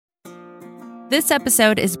This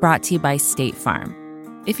episode is brought to you by State Farm.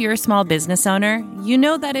 If you're a small business owner, you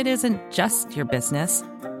know that it isn't just your business,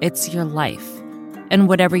 it's your life. And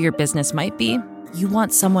whatever your business might be, you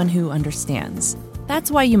want someone who understands. That's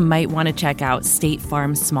why you might want to check out State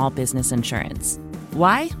Farm Small Business Insurance.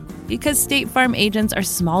 Why? Because State Farm agents are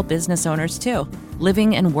small business owners too,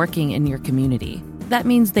 living and working in your community. That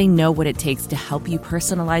means they know what it takes to help you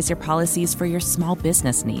personalize your policies for your small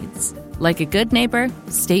business needs. Like a good neighbor,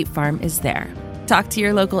 State Farm is there. Talk to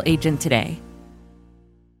your local agent today.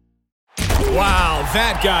 Wow,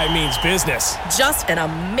 that guy means business. Just an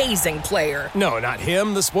amazing player. No, not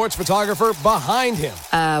him, the sports photographer behind him.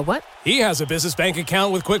 What? He has a business bank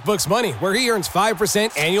account with QuickBooks Money where he earns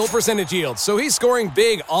 5% annual percentage yield, so he's scoring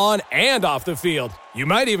big on and off the field. You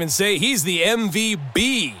might even say he's the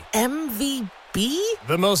MVB. MVP?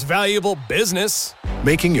 The most valuable business.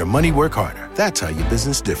 Making your money work harder. That's how you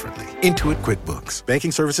business differently. Intuit QuickBooks.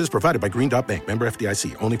 Banking services provided by Green Dot Bank. Member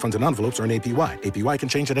FDIC. Only funds and envelopes earn APY. APY can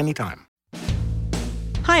change at any time.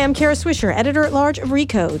 Hi, I'm Kara Swisher, editor-at-large of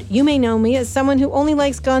Recode. You may know me as someone who only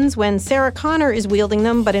likes guns when Sarah Connor is wielding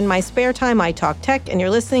them, but in my spare time I talk tech, and you're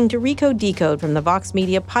listening to Recode Decode from the Vox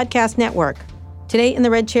Media Podcast Network. Today in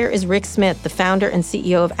the red chair is Rick Smith, the founder and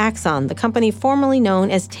CEO of Axon, the company formerly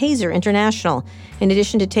known as Taser International. In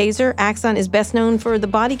addition to Taser, Axon is best known for the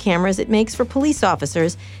body cameras it makes for police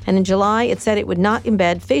officers, and in July it said it would not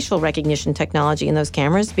embed facial recognition technology in those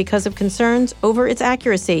cameras because of concerns over its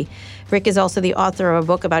accuracy. Rick is also the author of a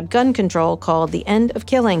book about gun control called The End of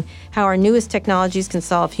Killing, How Our Newest Technologies Can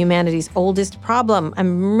Solve Humanity's Oldest Problem.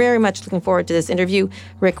 I'm very much looking forward to this interview.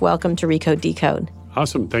 Rick, welcome to Recode Decode.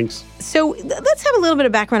 Awesome, thanks. So let's have a little bit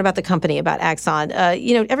of background about the company, about Axon.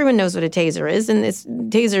 Everyone knows what a taser is, and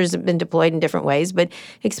tasers have been deployed in different ways. But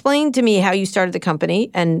explain to me how you started the company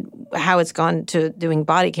and how it's gone to doing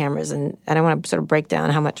body cameras. And I want to sort of break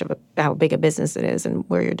down how big a business it is and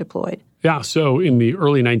where you're deployed. Yeah, so in the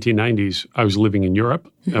early 1990s, I was living in Europe.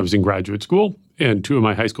 I was in graduate school, and two of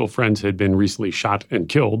my high school friends had been recently shot and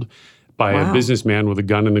killed by a businessman with a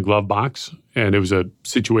gun in the glove box. And it was a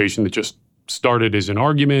situation that just started as an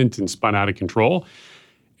argument and spun out of control.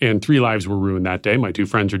 And 3 lives were ruined that day. My 2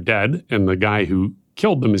 friends are dead, and the guy who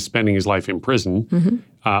killed them is spending his life in prison. Mm-hmm.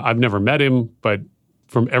 I've never met him, but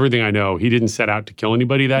from everything I know, he didn't set out to kill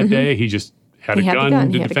anybody that day. He just had a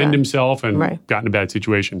gun to defend himself and got in a bad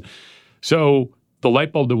situation. So the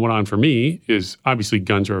light bulb that went on for me is obviously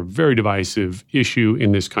guns are a very divisive issue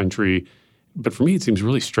in this country. But for me, it seems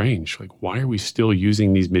really strange. Like, why are we still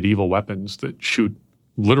using these medieval weapons that shoot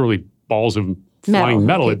literally balls of flying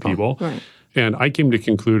metal at people? Right. And I came to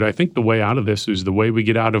conclude, I think the way out of this is the way we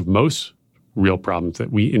get out of most real problems,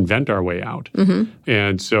 that we invent our way out. Mm-hmm.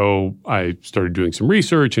 And so I started doing some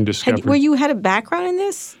research and discovered— Were you had a background in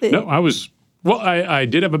this? No, I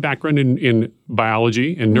did have a background in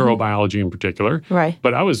biology and neurobiology in particular. Right.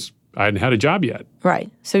 But I hadn't had a job yet.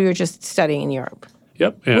 Right. So you were just studying in Europe.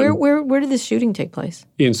 Yep. Where did this shooting take place?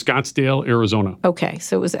 In Scottsdale, Arizona. Okay,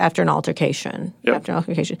 so it was after an altercation. Yep. After an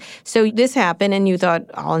altercation. So this happened, and you thought,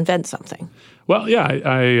 I'll invent something. Well, yeah,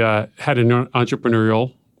 I had an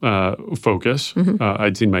entrepreneurial focus. Mm-hmm.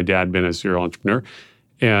 I'd seen my dad been a serial entrepreneur.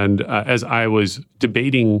 And as I was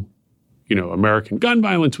debating, American gun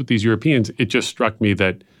violence with these Europeans, it just struck me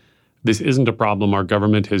that this isn't a problem our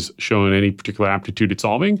government has shown any particular aptitude at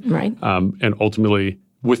solving. Right. And ultimately,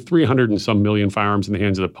 with 300 and some million firearms in the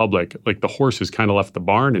hands of the public, like the horse has kind of left the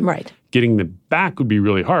barn, and getting them back would be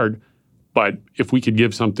really hard. But if we could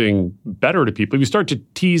give something better to people, if you start to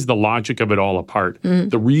tease the logic of it all apart,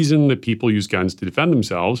 the reason that people use guns to defend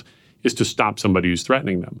themselves is to stop somebody who's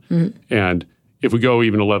threatening them. Mm-hmm. And if we go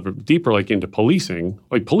even a level deeper, like into policing,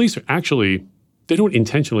 like police are actually, they don't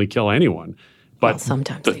intentionally kill anyone. But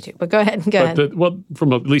sometimes they do. But go ahead.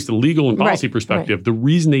 From at least a legal and policy perspective, the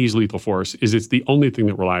reason they use lethal force is it's the only thing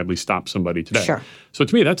that reliably stops somebody today. Sure. So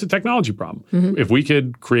to me, that's a technology problem. Mm-hmm. If we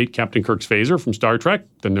could create Captain Kirk's phaser from Star Trek,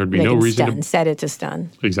 then there'd be no reason to set it to stun.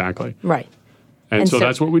 Exactly. Right. And so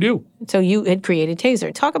that's what we do. So you had created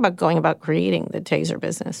Taser. Talk about going about creating the Taser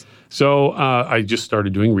business. So I just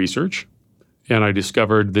started doing research, and I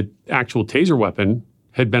discovered the actual Taser weapon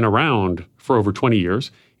had been around for over 20 years.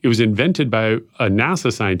 It was invented by a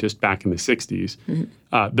NASA scientist back in the 60s.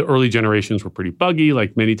 Mm-hmm. The early generations were pretty buggy,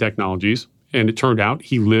 like many technologies. And it turned out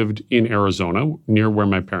he lived in Arizona, near where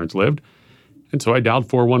my parents lived. And so I dialed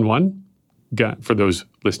 411. For those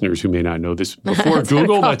listeners who may not know this, before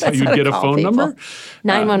Google, that's how you'd get a phone number.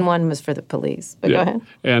 911 was for the police, but go ahead.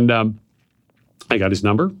 And I got his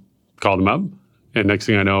number, called him up. And next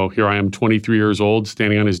thing I know, here I am, 23 years old,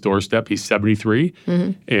 standing on his doorstep. He's 73.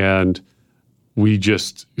 Mm-hmm. And we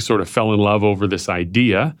just sort of fell in love over this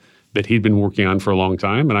idea that he'd been working on for a long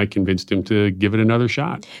time, and I convinced him to give it another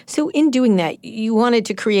shot. So in doing that, you wanted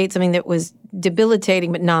to create something that was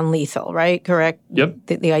debilitating but non-lethal, right? Correct? Yep.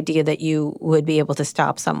 The idea that you would be able to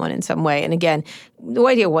stop someone in some way. And again, the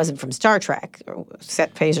idea wasn't from Star Trek,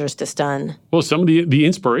 set phasers to stun. Well, some of the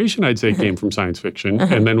inspiration, I'd say, came from science fiction.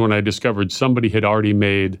 And then when I discovered somebody had already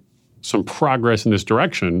made some progress in this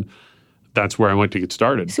direction, that's where I went to get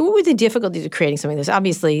started. So what were the difficulties of creating something like this?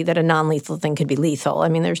 Obviously, that a non-lethal thing could be lethal. I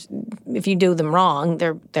mean, if you do them wrong,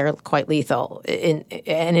 they're quite lethal.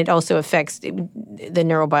 And it also affects the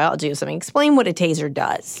neurobiology of something. Explain what a taser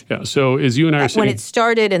does. Yeah, so as you and I are sitting... When it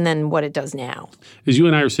started and then what it does now. As you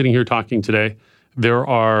and I are sitting here talking today, there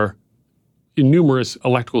are numerous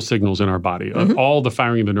electrical signals in our body. All the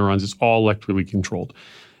firing of the neurons is all electrically controlled.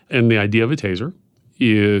 And the idea of a taser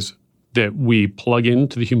is that we plug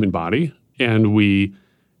into the human body and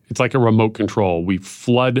it's like a remote control. We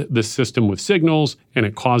flood the system with signals and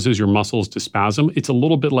it causes your muscles to spasm. It's a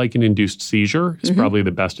little bit like an induced seizure is probably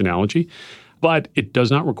the best analogy, but it does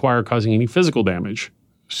not require causing any physical damage.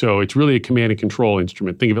 So it's really a command and control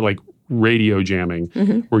instrument. Think of it like radio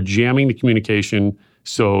jamming. We're jamming the communication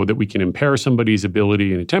so that we can impair somebody's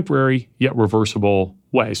ability in a temporary yet reversible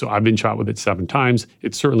way. So I've been shot with it 7 times.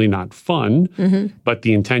 It's certainly not fun, but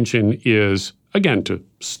the intention is, again, to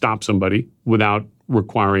stop somebody without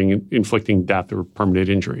requiring inflicting death or permanent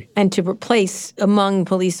injury. And to replace among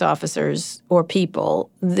police officers or people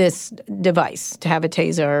this device, to have a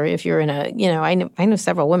taser if you're in a, I know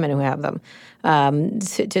several women who have them,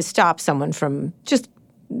 to stop someone from just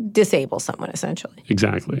disable someone, essentially.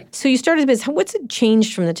 Exactly. So you started this. What's it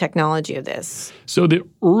changed from the technology of this? So the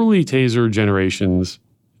early taser generations,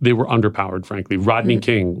 they were underpowered, frankly. Rodney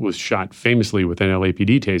King was shot famously with an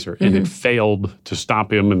LAPD taser, and it failed to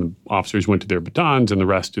stop him, and the officers went to their batons, and the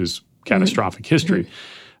rest is catastrophic history.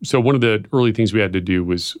 So one of the early things we had to do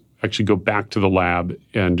was actually go back to the lab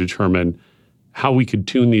and determine how we could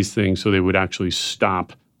tune these things so they would actually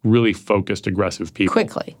stop really focused, aggressive people.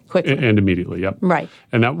 Quickly. And immediately, yep. Right.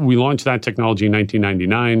 And that we launched that technology in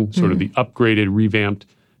 1999, sort of the upgraded, revamped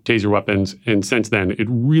taser weapons. And since then, it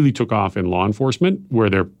really took off in law enforcement, where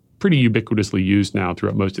they're pretty ubiquitously used now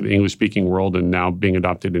throughout most of the English-speaking world and now being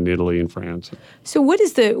adopted in Italy and France. So what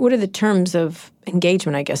are the terms of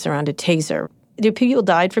engagement, I guess, around a taser? Do people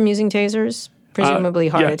died from using tasers? Presumably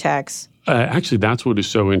heart attacks. Actually, that's what is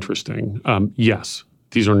so interesting. Yes,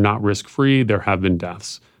 these are not risk-free. There have been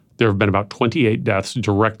deaths. There have been about 28 deaths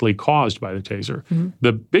directly caused by the taser.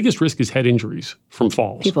 The biggest risk is head injuries from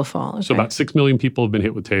falls. People fall. Okay. So about 6 million people have been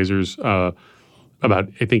hit with tasers. About,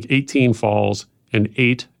 I think, 18 falls and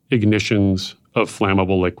 8 ignitions of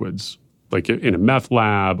flammable liquids, like in a meth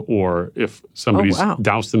lab, or if somebody's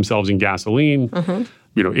doused themselves in gasoline,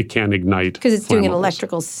 it can ignite. Because it's doing an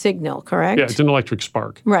electrical signal, correct? Yeah, it's an electric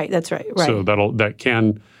spark. Right, that's right. Right. So that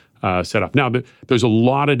can set up. Now, there's a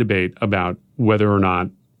lot of debate about whether or not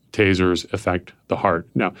tasers affect the heart.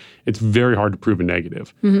 Now, it's very hard to prove a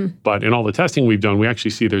negative. But in all the testing we've done, we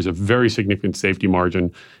actually see there's a very significant safety margin.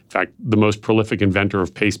 In fact, the most prolific inventor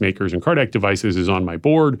of pacemakers and cardiac devices is on my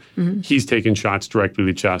board. He's taken shots directly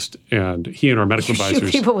to the chest, and he and our medical advisors...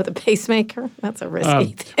 Shoot people with a pacemaker? That's a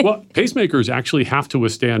risky thing. Well, pacemakers actually have to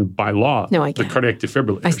withstand, by law, the cardiac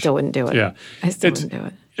defibrillators. I still wouldn't do it. Yeah. I still wouldn't do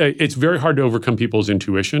it. It's very hard to overcome people's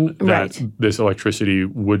intuition that this electricity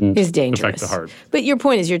wouldn't affect the heart. But your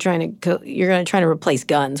point is you're going to try to replace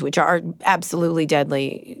guns, which are absolutely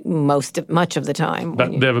deadly much of the time.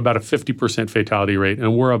 They have about a 50% fatality rate,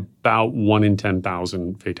 and we're about 1 in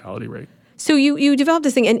 10,000 fatality rate. So you developed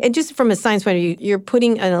this thing, and just from a science point of view, you're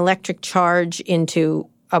putting an electric charge into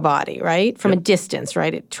a body, right? From a distance,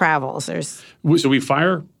 right? It travels. So we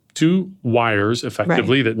fire 2 wires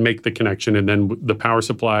effectively that make the connection, and then the power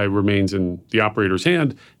supply remains in the operator's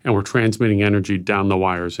hand, and we're transmitting energy down the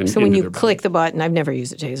wires. So when you click the button, I've never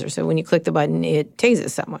used a taser, so when you click the button, it tases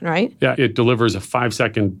someone, right? Yeah, it delivers a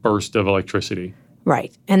 5-second burst of electricity.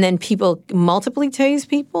 Right. And then people multiply tase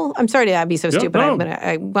people? I'm sorry to be so stupid, but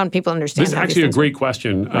I want people to understand. This is actually a great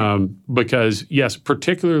question because, yes,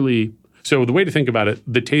 particularly, so the way to think about it,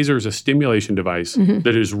 the taser is a stimulation device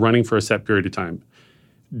that is running for a set period of time.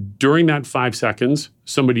 During that 5 seconds,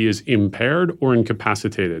 somebody is impaired or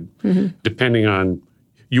incapacitated, depending on,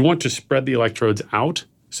 you want to spread the electrodes out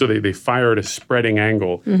so they fire at a spreading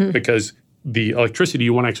angle because the electricity,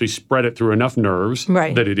 you want to actually spread it through enough nerves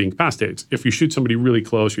that it incapacitates. If you shoot somebody really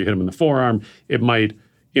close, you hit them in the forearm, it might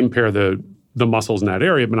impair the muscles in that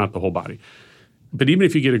area, but not the whole body. But even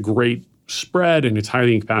if you get a great spread and it's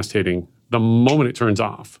highly incapacitating, the moment it turns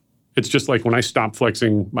off, it's just like when I stop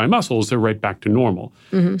flexing my muscles, they're right back to normal.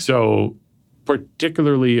 So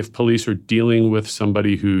particularly if police are dealing with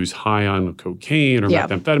somebody who's high on cocaine or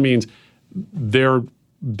methamphetamines, they're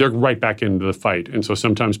right back into the fight. And so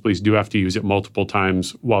sometimes police do have to use it multiple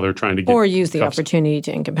times while they're trying to get or use the cuffs. opportunity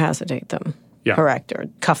to incapacitate them. Yeah. Correct, or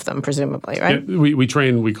cuff them, presumably, right? Yeah, we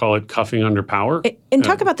train, we call it cuffing under power. And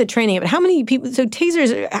talk about the training of it. How many people, so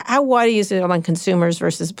tasers, how wide is it among consumers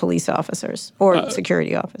versus police officers or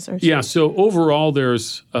security officers? Yeah, so overall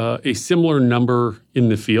there's a similar number in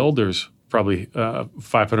the field. There's probably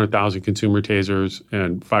 500,000 consumer tasers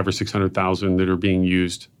and 500,000 or 600,000 that are being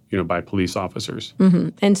used by police officers. Mm-hmm.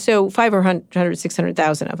 And so 500,000,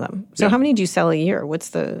 600,000 of them. So how many do you sell a year? What's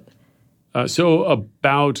the... So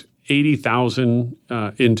about 80,000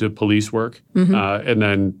 into police work, and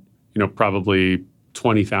then probably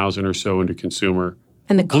 20,000 or so into consumer.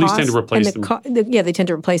 And the police tend to replace them. They tend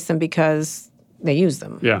to replace them because they use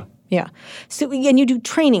them. Yeah. Yeah. So again, you do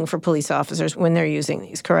training for police officers when they're using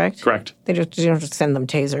these, correct? Correct. You don't just send them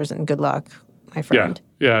tasers and good luck, my friend.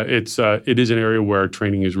 Yeah. It is an area where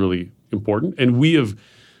training is really important, and we have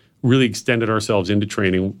really extended ourselves into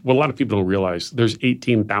training. What a lot of people don't realize, there's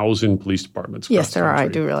 18,000 police departments. Yes, there are. I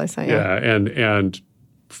do realize that. Yeah, and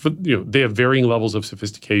they have varying levels of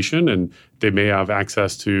sophistication, and they may have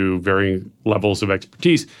access to varying levels of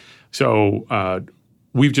expertise. So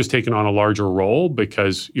we've just taken on a larger role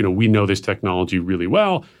because we know this technology really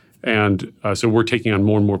well, and so we're taking on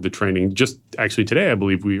more and more of the training. Just actually today, I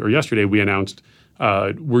believe yesterday, we announced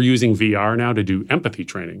we're using VR now to do empathy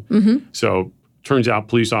training. Mm-hmm. So turns out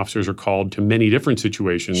police officers are called to many different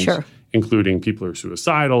situations, including people who are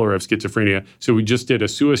suicidal or have schizophrenia. So we just did a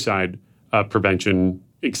suicide prevention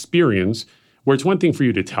experience where it's one thing for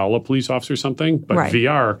you to tell a police officer something, but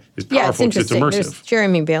VR is powerful because it's immersive. There's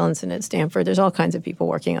Jeremy Bailenson at Stanford. There's all kinds of people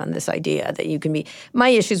working on this idea that you can be. My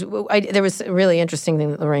issues, there was a really interesting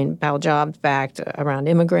thing that Lorraine Powell-Jobs backed around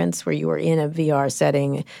immigrants where you were in a VR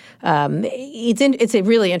setting. It's a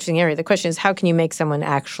really interesting area. The question is, how can you make someone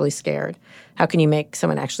actually scared? How can you make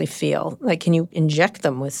someone actually feel? Like, can you inject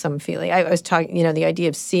them with some feeling? I was talking, the idea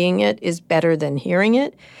of seeing it is better than hearing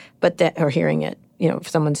it, or hearing it,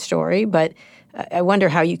 someone's story. But I wonder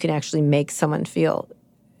how you can actually make someone feel,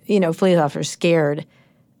 police officers scared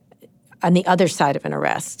on the other side of an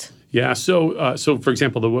arrest. Yeah. So for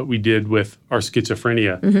example, what we did with our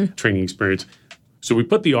schizophrenia training experience, so we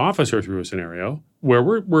put the officer through a scenario where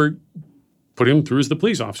we're putting them through as the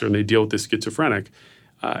police officer, and they deal with the schizophrenic.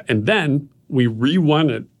 And then we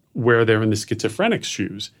rerun it where they're in the schizophrenic's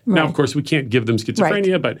shoes. Right. Now, of course, we can't give them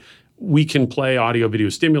schizophrenia, but we can play audio-video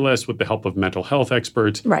stimulus with the help of mental health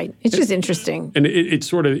experts. Right. It's just interesting. And it's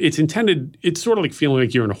sort of like feeling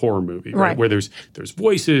like you're in a horror movie, right? Where there's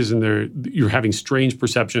voices and you're having strange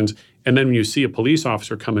perceptions. And then when you see a police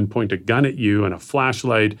officer come and point a gun at you and a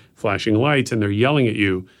flashlight, flashing lights, and they're yelling at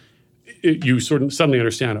you, you sort of suddenly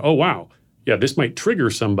understand, oh, wow. Yeah, this might trigger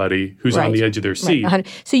somebody who's on the edge of their seat. Right.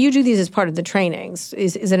 So you do these as part of the trainings.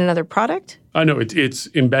 Is it another product? No, it's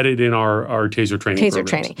embedded in our TASER training programs.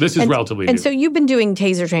 Training. This is relatively new. And so you've been doing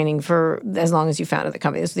TASER training for as long as you founded the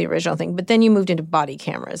company. This was the original thing. But then you moved into body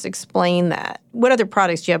cameras. Explain that. What other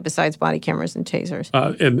products do you have besides body cameras and TASERs?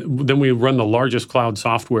 And then we run the largest cloud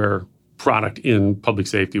software product in public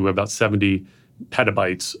safety. We have about 70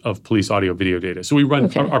 petabytes of police audio video data. So we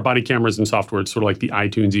run our body cameras and software. It's sort of like the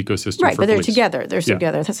iTunes ecosystem right, for but they're police. Together. They're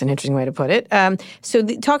together. That's an interesting way to put it. So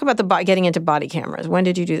talk about getting into body cameras. When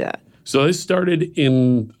did you do that? So this started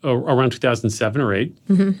in around 2007 or 8.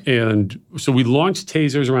 Mm-hmm. And so we launched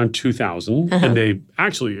TASERs around 2000, and they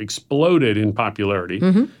actually exploded in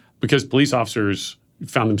popularity because police officers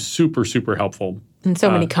found them super, super helpful. And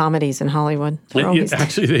so many comedies in Hollywood.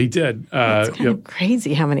 Actually, they did. It's kind of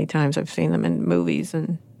crazy how many times I've seen them in movies.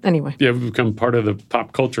 And anyway. Yeah, we've become part of the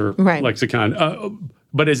pop culture lexicon.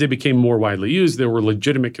 But as they became more widely used, there were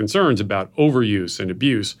legitimate concerns about overuse and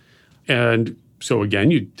abuse. And so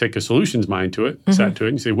again, you take a solutions mind to it, set to it,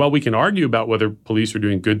 and you say, well, we can argue about whether police are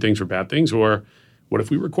doing good things or bad things, or what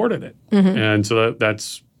if we recorded it? And so that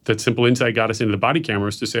simple insight got us into the body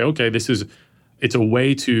cameras to say, okay, it's a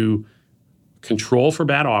way to control for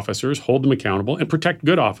bad officers, hold them accountable, and protect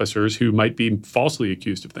good officers who might be falsely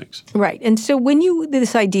accused of things. Right. And so when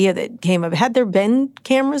this idea that came up, had there been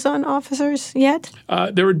cameras on officers yet?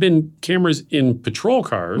 There had been cameras in patrol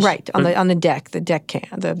cars. Right, on the deck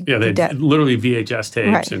cam. Literally VHS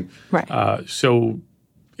tapes. Right. So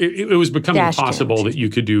it was becoming possible that you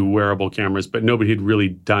could do wearable cameras, but nobody had really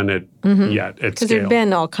done it yet at scale. Because there had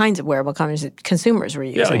been all kinds of wearable cameras that consumers were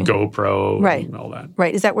using. Yeah, like GoPro and all that.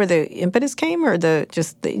 Right. Is that where the impetus came, or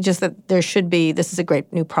just that there should be, this is a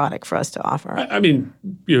great new product for us to offer? I mean,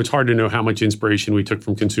 it's hard to know how much inspiration we took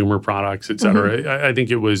from consumer products, et cetera. I think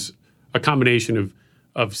it was a combination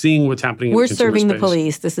of seeing what's happening in We're the consumer serving the space.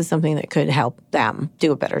 police. This is something that could help them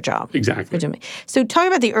do a better job. Exactly. So talk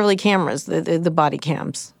about the early cameras, the body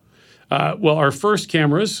cams. Well, our first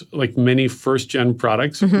cameras, like many first-gen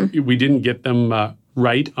products, we didn't get them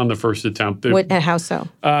right on the first attempt. How so?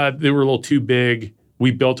 They were a little too big.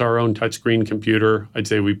 We built our own touchscreen computer. I'd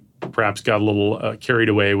say we perhaps got a little carried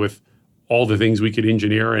away with all the things we could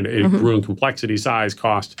engineer, and it grew in complexity, size,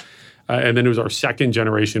 cost. And then it was our second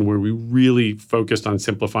generation where we really focused on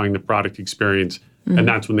simplifying the product experience. And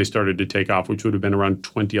that's when they started to take off, which would have been around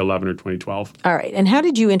 2011 or 2012. All right. And how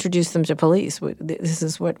did you introduce them to police? This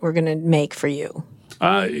is what we're going to make for you.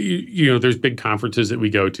 There's big conferences that we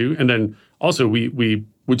go to. And then also we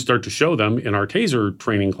would start to show them in our TASER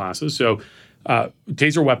training classes. So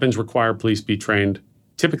TASER weapons require police be trained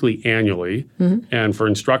typically annually. And for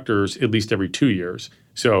instructors, at least every 2 years.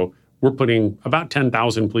 So we're putting about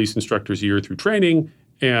 10,000 police instructors a year through training,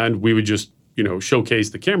 and we would just,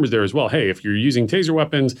 showcase the cameras there as well. Hey, if you're using TASER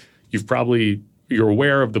weapons, you're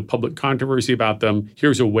aware of the public controversy about them.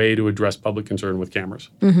 Here's a way to address public concern with cameras.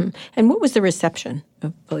 And what was the reception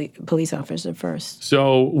of police officers at first?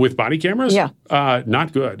 So with body cameras,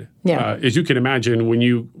 not good. Yeah. As you can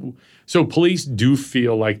imagine, so police do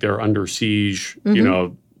feel like they're under siege,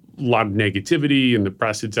 a lot of negativity in the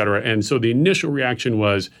press, et cetera. And so the initial reaction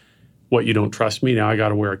was, what, you don't trust me? Now I got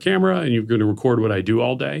to wear a camera and you're going to record what I do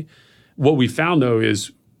all day. What we found, though,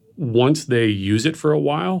 is once they use it for a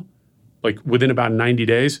while, like within about 90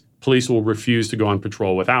 days, police will refuse to go on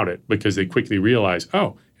patrol without it because they quickly realize,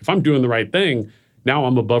 oh, if I'm doing the right thing, now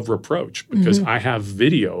I'm above reproach because I have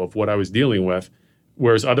video of what I was dealing with,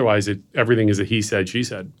 whereas otherwise everything is a he said, she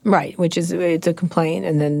said. Right, which is it's a complaint,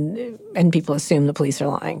 and people assume the police are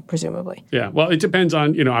lying, presumably. Yeah, well, it depends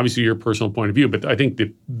on, obviously your personal point of view, but I think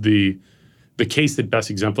the case that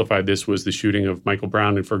best exemplified this was the shooting of Michael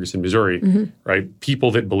Brown in Ferguson, Missouri, right?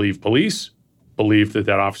 People that believe police believed that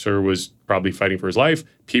officer was probably fighting for his life.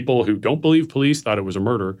 People who don't believe police thought it was a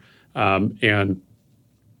murder. And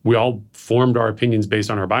we all formed our opinions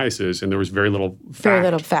based on our biases, and there was very little fact. Very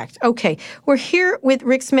little fact. Okay. We're here with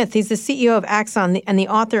Rick Smith. He's the CEO of Axon and the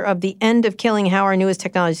author of The End of Killing, How Our Newest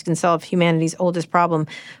Technologies Can Solve Humanity's Oldest Problem.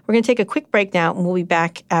 We're going to take a quick break now, and we'll be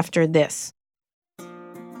back after this.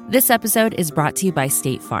 This episode is brought to you by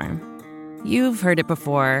State Farm. You've heard it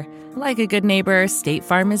before. Like a good neighbor, State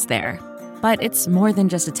Farm is there. But it's more than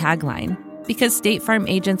just a tagline, because State Farm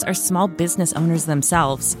agents are small business owners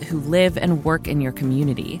themselves who live and work in your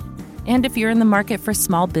community. And if you're in the market for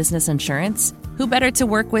small business insurance, who better to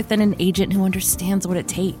work with than an agent who understands what it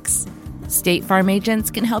takes? State Farm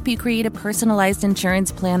agents can help you create a personalized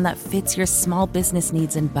insurance plan that fits your small business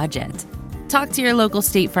needs and budget. Talk to your local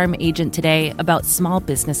State Farm agent today about small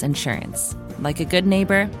business insurance. Like a good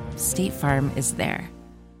neighbor, State Farm is there.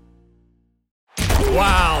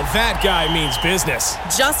 Wow, that guy means business.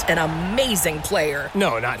 Just an amazing player.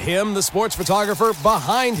 No, not him, the sports photographer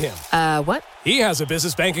behind him. What? He has a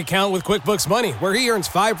business bank account with QuickBooks Money where he earns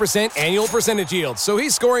 5% annual percentage yield, so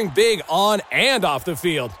he's scoring big on and off the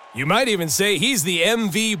field. You might even say he's the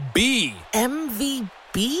MVB.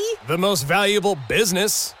 MVP? The most valuable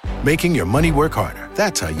business. Making your money work harder.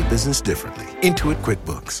 That's how you business differently. Intuit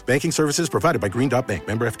QuickBooks. Banking services provided by Green Dot Bank.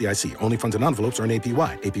 Member FDIC. Only funds and envelopes earn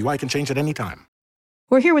APY. APY can change at any time.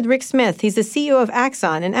 We're here with Rick Smith. He's the CEO of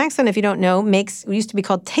Axon. And Axon, if you don't know, used to be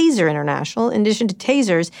called TASER International. In addition to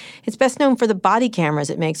tasers, it's best known for the body cameras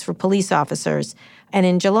it makes for police officers. And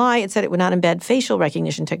in July, it said it would not embed facial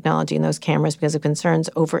recognition technology in those cameras because of concerns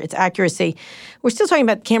over its accuracy. We're still talking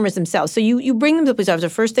about cameras themselves. So you bring them to the police officer.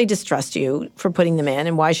 First, they distrust you for putting them in,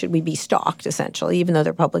 and why should we be stalked, essentially, even though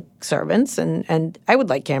they're public servants. And I would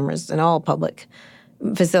like cameras in all public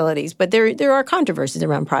facilities. But there are controversies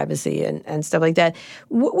around privacy and stuff like that.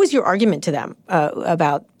 What was your argument to them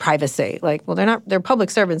about privacy? Like, well, they're public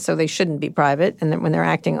servants, so they shouldn't be private, and then when they're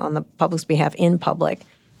acting on the public's behalf in public.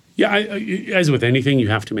 Yeah, as with anything, you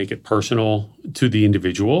have to make it personal to the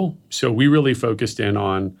individual. So we really focused in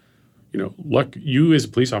on, look, you as a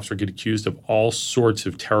police officer get accused of all sorts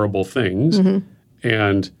of terrible things.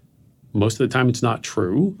 And most of the time it's not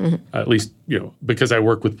true. At least, because I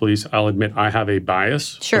work with police, I'll admit I have a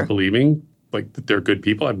bias of believing that they're good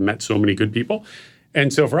people. I've met so many good people.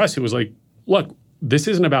 And so for us, it was like, look, this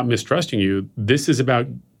isn't about mistrusting you. This is about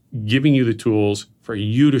giving you the tools for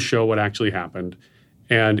you to show what actually happened.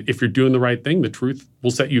 And if you're doing the right thing, the truth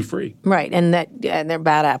will set you free. Right, and their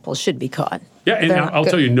bad apples should be caught. Yeah, and I'll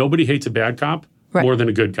tell you, nobody hates a bad cop more than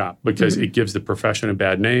a good cop because it gives the profession a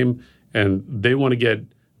bad name, and they want to get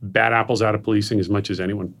bad apples out of policing as much as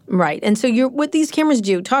anyone. Right. And so what these cameras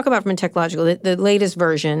do, talk about from a technological, the latest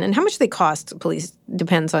version, and how much they cost police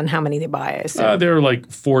depends on how many they buy, I assume. They're like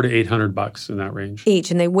 $400 to $800 in that range. Each,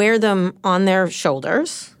 and they wear them on their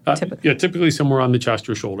shoulders, typically. Yeah, typically somewhere on the chest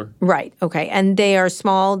or shoulder. Right, okay. And they are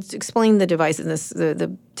small. Explain the devices,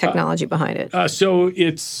 the technology behind it. So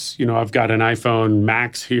it's, I've got an iPhone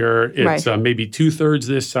Max here. It's maybe 2/3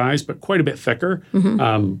 this size, but quite a bit thicker.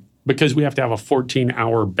 Because we have to have a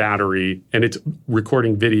 14-hour battery, and it's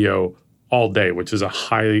recording video all day, which is a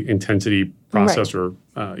high-intensity process or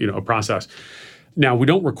a process. Now, we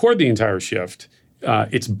don't record the entire shift.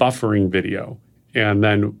 It's buffering video. And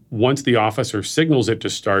then once the officer signals it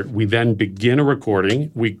to start, we then begin a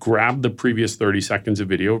recording. We grab the previous 30 seconds of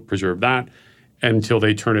video, preserve that until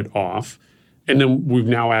they turn it off. And then we've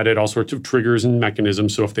now added all sorts of triggers and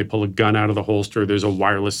mechanisms. So if they pull a gun out of the holster, there's a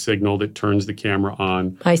wireless signal that turns the camera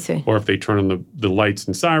on. I see. Or if they turn on the lights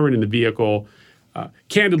and siren in the vehicle.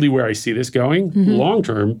 Candidly, where I see this going, long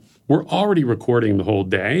term, we're already recording the whole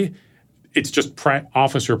day. It's just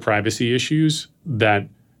officer privacy issues that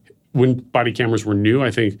when body cameras were new,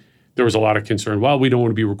 I think there was a lot of concern. Well, we don't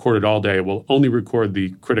want to be recorded all day. We'll only record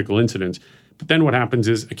the critical incidents. But then what happens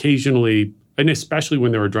is occasionally, and especially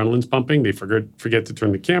when their adrenaline's pumping, they forget to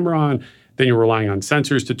turn the camera on. Then you're relying on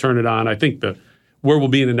sensors to turn it on. I think where we'll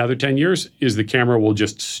be in another 10 years is the camera will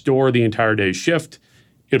just store the entire day's shift.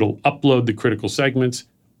 It'll upload the critical segments.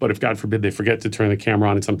 But if, God forbid, they forget to turn the camera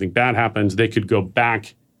on and something bad happens, they could go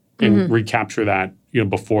back and recapture that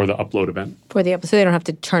before the upload event. So they don't have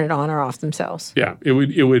to turn it on or off themselves. Yeah, it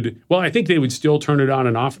would. Well, I think they would still turn it on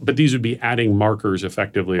and off, but these would be adding markers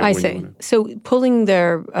effectively. I see. So pulling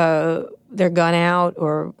their gun out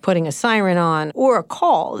or putting a siren on or a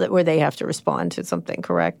call where they have to respond to something,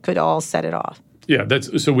 correct, could all set it off. Yeah,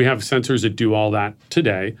 so we have sensors that do all that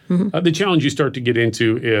today. The challenge you start to get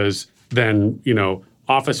into is then,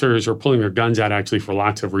 officers are pulling their guns out actually for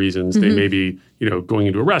lots of reasons. They may be, going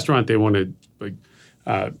into a restaurant, they want to,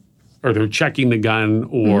 or they're checking the gun,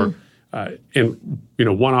 or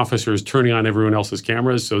one officer is turning on everyone else's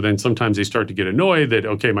cameras. So then sometimes they start to get annoyed that,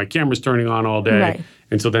 okay, my camera's turning on all day. Right.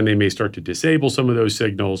 And so then they may start to disable some of those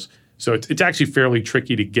signals. So it's actually fairly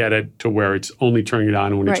tricky to get it to where it's only turning it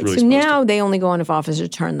on when it's really supposed to. So now they only go on if officers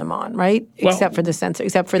turn them on, right? Well, except for the sensor,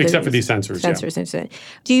 except for these sensors. Yeah.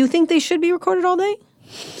 Do you think they should be recorded all day?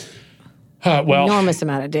 Enormous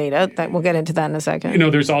amount of data. We'll get into that in a second.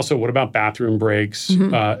 There's also, what about bathroom breaks?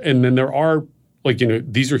 And then there are,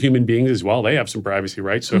 these are human beings as well. They have some privacy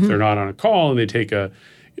rights. So if they're not on a call and they take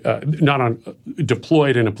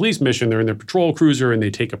deployed in a police mission, they're in their patrol cruiser and they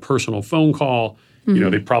take a personal phone call,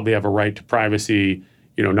 they probably have a right to privacy,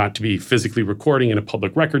 not to be physically recording in a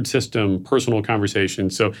public record system, personal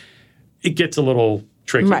conversations. So it gets a little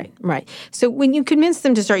tricky. Right. So when you convince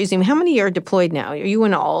them to start using them, how many are deployed now? Are you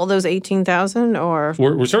in all those 18,000 or?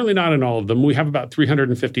 We're certainly not in all of them. We have about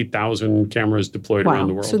 350,000 cameras deployed around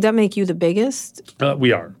the world. So that make you the biggest?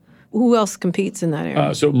 We are. Who else competes in that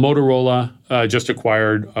area? So Motorola just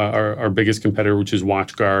acquired our biggest competitor, which is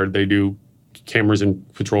WatchGuard. They do cameras in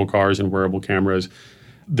patrol cars and wearable cameras.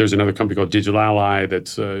 There's another company called Digital Ally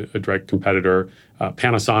that's a direct competitor.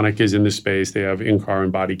 Panasonic is in this space. They have in-car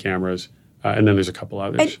and body cameras. And then there's a couple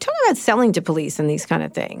others. And talk about selling to police and these kind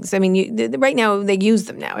of things. I mean, right now they use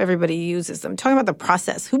them now. Everybody uses them. Talking about the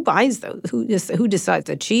process. Who buys those? Who decides?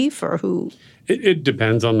 The chief or who? It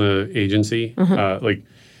depends on the agency.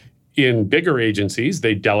 In bigger agencies,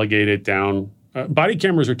 they delegate it down. Body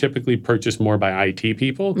cameras are typically purchased more by IT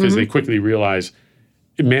people because they quickly realize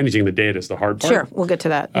managing the data is the hard part. Sure, we'll get to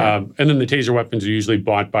that. Yeah. And then the taser weapons are usually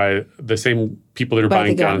bought by the same people that are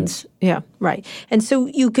buying guns. Yeah, right. And so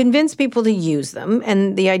you convince people to use them,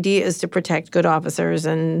 and the idea is to protect good officers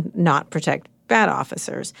and not protect bad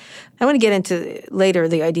officers. I want to get into later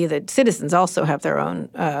the idea that citizens also have their own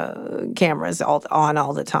cameras on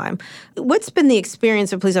all the time. What's been the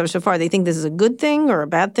experience of police officers so far? They think this is a good thing or a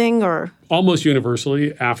bad thing, or? Almost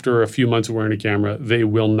universally, after a few months of wearing a camera, they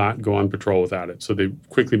will not go on patrol without it. So they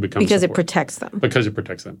quickly become Because support. it protects them. Because it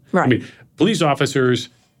protects them. Right. I mean, police officers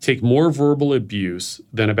take more verbal abuse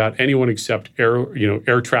than about anyone except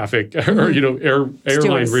air traffic or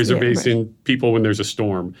airline reservation people when there's a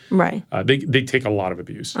storm. Right. They take a lot of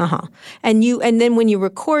abuse. And then when you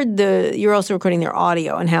record you're also recording their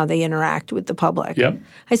audio and how they interact with the public. Yep.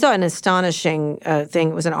 I saw an astonishing thing.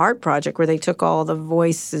 It was an art project where they took all the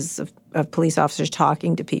voices of police officers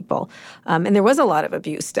talking to people. And there was a lot of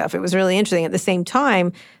abuse stuff. It was really interesting. At the same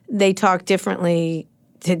time, they talked differently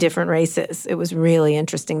to different races. It was really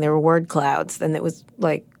interesting. There were word clouds, and it was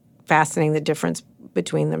like fascinating the difference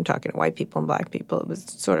between them talking to white people and black people. It was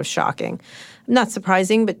sort of shocking. Not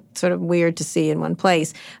surprising, but sort of weird to see in one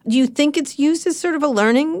place. Do you think it's used as sort of a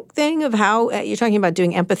learning thing of how you're talking about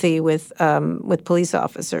doing empathy with police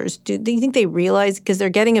officers? Do you think they realize, because they're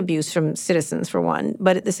getting abuse from citizens for one,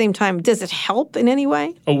 but at the same time, does it help in any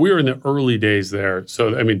way? Oh, we're in the early days there.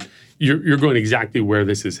 So, I mean, you're going exactly where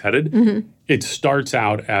this is headed. Mm-hmm. It starts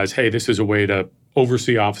out as, hey, this is a way to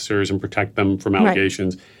oversee officers and protect them from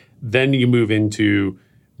allegations. Right. Then you move into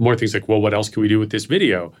more things like, well, what else can we do with this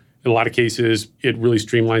video? In a lot of cases, it really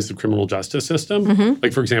streamlines the criminal justice system. Mm-hmm.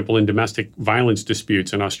 Like, for example, in domestic violence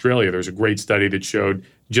disputes in Australia, there's a great study that showed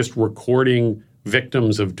just recording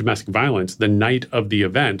victims of domestic violence the night of the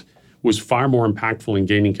event was far more impactful in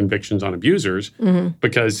gaining convictions on abusers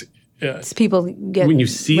because people get when you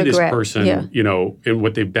see regret. This person, you know, and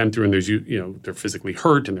what they've been through, and there's, you know, they're physically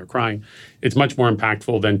hurt and they're crying, it's much more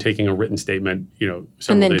impactful than taking a written statement, you know,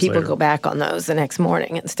 several and then days people later. go back on those the next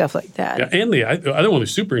morning and stuff like that. Yeah, and the other one that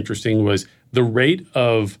was super interesting was the rate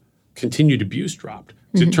of continued abuse dropped.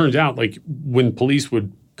 So it turns out, like, when police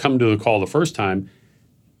would come to the call the first time,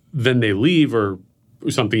 then they leave or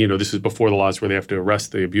something, you know, this is before the laws where they have to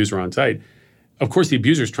arrest the abuser on site. Of course, the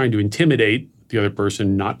abuser is trying to intimidate the other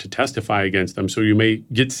person not to testify against them. So you may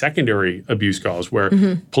get secondary abuse calls where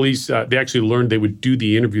police, they actually learned they would do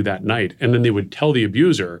the interview that night, and then they would tell the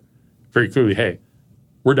abuser very clearly, hey,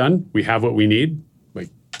 we're done. We have what we need. Like,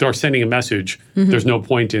 they're sending a message. There's no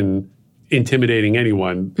point in intimidating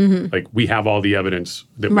anyone. Like, we have all the evidence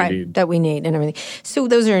that we need. That we need and everything. So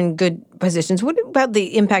those are in good positions. What about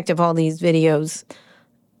the impact of all these videos?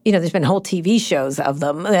 You know, there's been whole TV shows of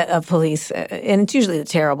them, of police, and it's usually the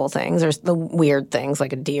terrible things. There's the weird things,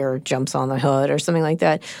 like a deer jumps on the hood or something like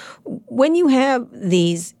that. When you have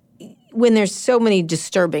these, when there's so many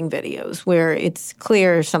disturbing videos where it's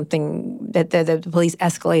clear something that the police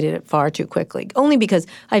escalated it far too quickly, only because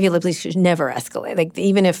I feel the police should never escalate. Like,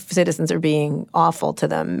 even if citizens are being awful to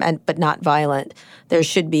them, but not violent, there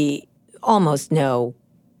should be almost no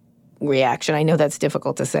reaction. I know that's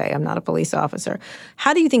difficult to say. I'm not a police officer.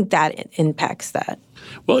 How do you think that impacts that?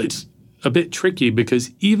 Well, it's a bit tricky because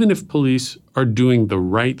even if police are doing the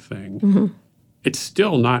right thing, it's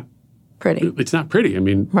still not pretty. It's not pretty. I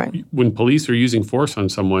mean, when police are using force on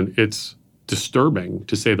someone, it's disturbing,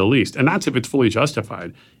 to say the least. And that's if it's fully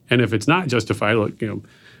justified. And if it's not justified, like, you know,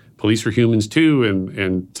 police are humans too,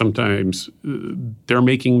 and sometimes they're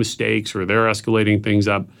making mistakes or they're escalating things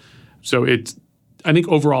up. So I think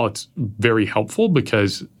overall it's very helpful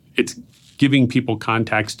because it's giving people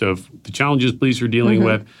context of the challenges police are dealing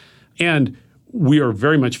with. And we are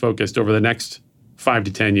very much focused over the next 5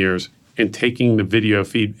 to 10 years in taking the video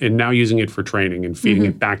feed and now using it for training and feeding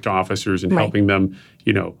it back to officers and helping them,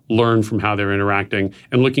 you know, learn from how they're interacting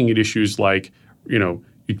and looking at issues like, you know,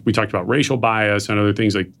 we talked about racial bias and other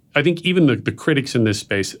things. Like, I think even the critics in this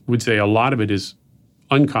space would say a lot of it is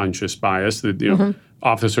unconscious bias, that, you know,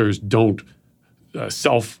 officers don't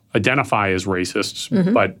self-identify as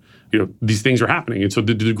racists, but, you know, these things are happening. And so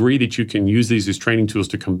the degree that you can use these as training tools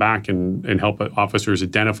to come back and help officers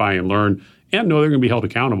identify and learn and know they're going to be held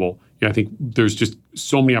accountable, you know, I think there's just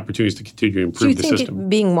so many opportunities to continue to improve the system. Do you think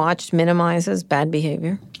being watched minimizes bad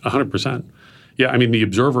behavior? 100%. Yeah, I mean, the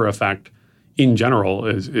observer effect in general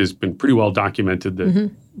has been pretty well documented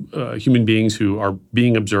that human beings who are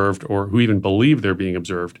being observed or who even believe they're being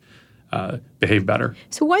observed behave better.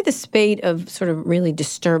 So why the spate of sort of really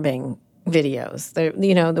disturbing videos?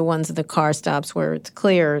 You know, the ones of the car stops where it's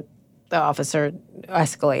clear the officer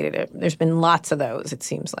escalated it. There's been lots of those, it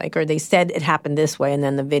seems like. Or they said it happened this way, and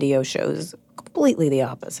then the video shows completely the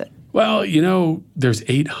opposite. Well, you know, there's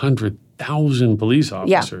 800,000 police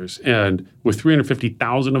officers. Yeah. And with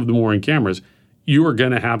 350,000 of them wearing cameras, you are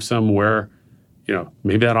going to have some where, you know,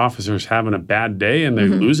 maybe that officer's having a bad day and they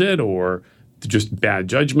lose it, or just bad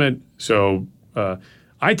judgment. So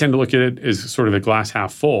I tend to look at it as sort of the glass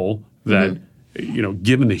half full, that, you know,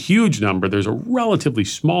 given the huge number, there's a relatively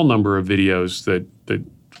small number of videos that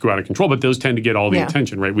go out of control, but those tend to get all the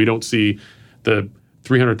attention, right? We don't see the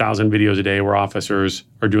 300,000 videos a day where officers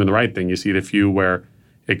are doing the right thing. You see the few where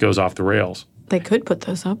it goes off the rails. They could put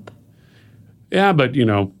those up. Yeah, but, you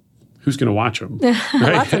know, who's going to watch them?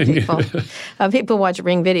 Right? Lots of people. People watch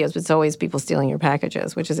Ring videos, but it's always people stealing your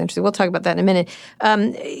packages, which is interesting. We'll talk about that in a minute.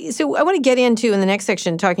 So I want to get into, in the next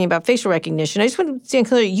section, talking about facial recognition. I just want to stand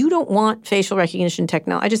clear. You don't want facial recognition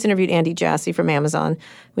technology. I just interviewed Andy Jassy from Amazon,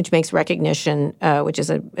 which makes Rekognition, which is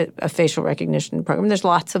a facial recognition program. There's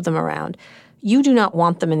lots of them around. You do not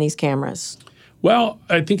want them in these cameras. Well,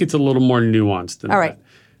 I think it's a little more nuanced than that. All right.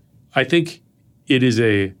 I think it is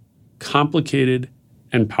a complicated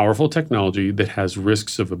and powerful technology that has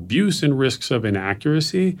risks of abuse and risks of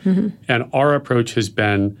inaccuracy. And our approach has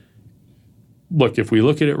been, look, if we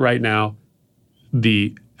look at it right now,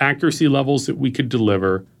 the accuracy levels that we could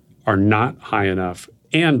deliver are not high enough.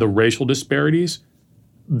 And the racial disparities,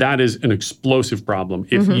 that is an explosive problem.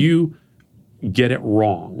 If you get it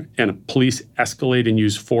wrong and police escalate and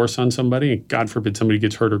use force on somebody, and God forbid somebody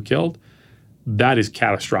gets hurt or killed, that is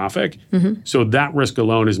catastrophic. So that risk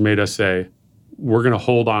alone has made us say, we're going to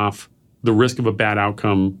hold off. The risk of a bad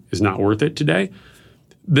outcome is not worth it today.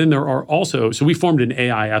 Then there are also, so we formed an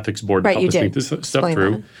AI ethics board to help us think this stuff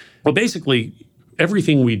through. Well, basically,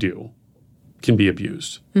 everything we do can be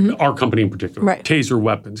abused. Our company in particular. Taser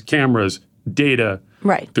weapons, cameras, data.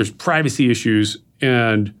 There's privacy issues.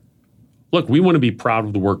 And look, we want to be proud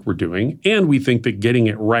of the work we're doing. And we think that getting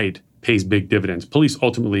it right pays big dividends. Police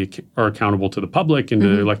ultimately are accountable to the public and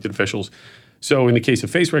to elected officials. So in the case of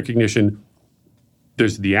face recognition,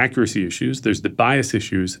 there's the accuracy issues, there's the bias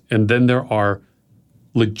issues, and then there are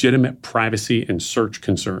legitimate privacy and search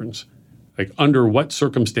concerns. Like, under what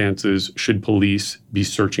circumstances should police be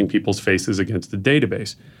searching people's faces against the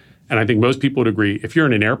database? And I think most people would agree, if you're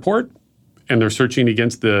in an airport and they're searching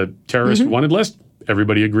against the terrorist wanted list,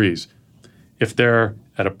 everybody agrees. If they're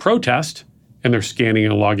at a protest and they're scanning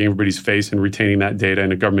and logging everybody's face and retaining that data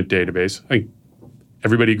in a government database, I think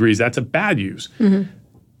everybody agrees that's a bad use.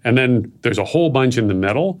 And then there's a whole bunch in the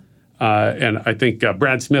middle. And I think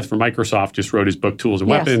Brad Smith from Microsoft just wrote his book, Tools and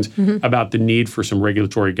Weapons, about the need for some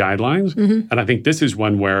regulatory guidelines. And I think this is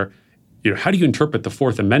one where, how do you interpret the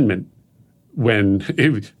Fourth Amendment when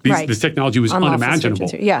this technology was unimaginable?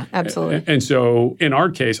 Yeah, absolutely. And so in our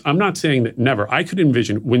case, I'm not saying that never. I could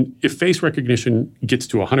envision if face recognition gets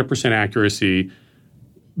to 100% accuracy,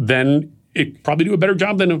 then it probably do a better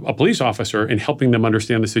job than a police officer in helping them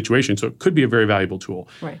understand the situation. So it could be a very valuable tool.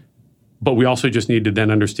 But we also just need to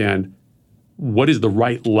then understand what is the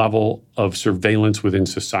right level of surveillance within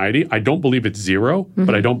society. I don't believe it's zero,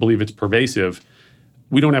 but I don't believe it's pervasive.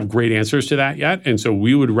 We don't have great answers to that yet, and so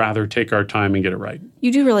we would rather take our time and get it right.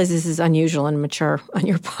 You do realize this is unusual and mature on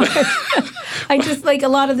your part. I just, like, a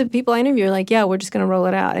lot of the people I interview are like, yeah, we're just going to roll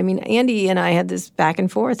it out. I mean, Andy and I had this back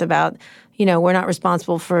and forth about, we're not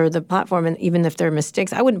responsible for the platform, and even if there are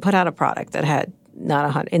mistakes, I wouldn't put out a product that had not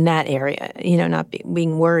 100 in that area, not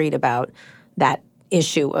being worried about that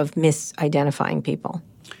issue of misidentifying people.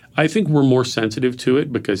 I think we're more sensitive to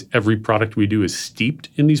it because every product we do is steeped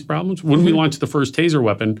in these problems. When we launched the first Taser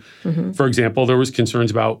weapon, for example, there was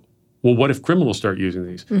concerns about, well, what if criminals start using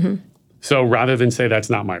these? So rather than say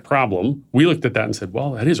that's not my problem, we looked at that and said,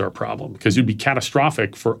 well, that is our problem because it would be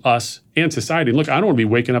catastrophic for us and society. And look, I don't want to be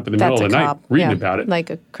waking up in the middle of the night reading about it.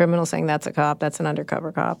 Like a criminal saying that's a cop, that's an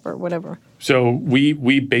undercover cop or whatever. So we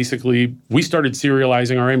started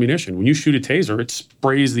serializing our ammunition. When you shoot a Taser, it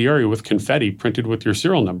sprays the area with confetti printed with your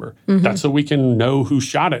serial number. That's so we can know who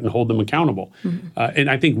shot it and hold them accountable. And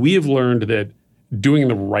I think we have learned that doing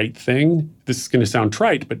the right thing, this is going to sound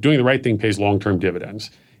trite, but doing the right thing pays long-term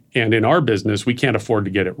dividends. And in our business, we can't afford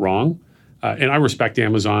to get it wrong. And I respect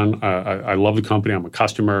Amazon. I love the company. I'm a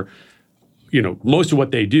customer. Most of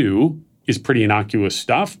what they do is pretty innocuous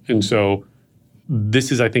stuff. And so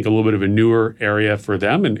this is, I think, a little bit of a newer area for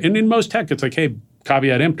them. And in most tech, it's like, hey,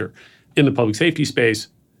 caveat emptor. In the public safety space,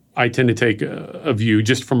 I tend to take a view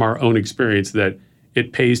just from our own experience that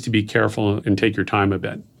it pays to be careful and take your time a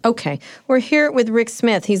bit. Okay. We're here with Rick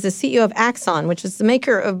Smith. He's the CEO of Axon, which is the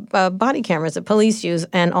maker of body cameras that police use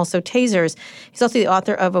and also tasers. He's also the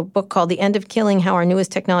author of a book called The End of Killing, How Our Newest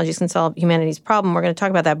Technologies Can Solve Humanity's Problem. We're going to talk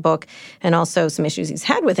about that book and also some issues he's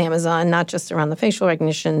had with Amazon, not just around the facial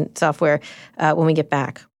recognition software, when we get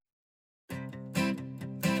back.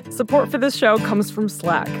 Support for this show comes from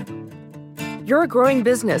Slack. You're a growing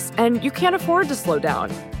business, and you can't afford to slow down.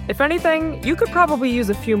 If anything, you could probably use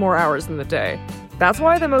a few more hours in the day. That's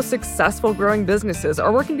why the most successful growing businesses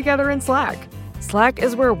are working together in Slack. Slack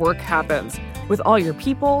is where work happens, with all your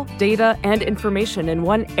people, data, and information in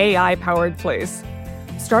one AI-powered place.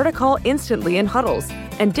 Start a call instantly in huddles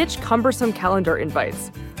and ditch cumbersome calendar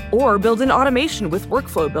invites. Or build an automation with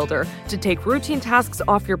Workflow Builder to take routine tasks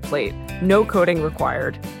off your plate. No coding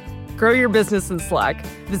required. Grow your business in Slack.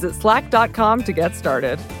 Visit slack.com to get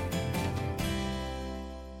started.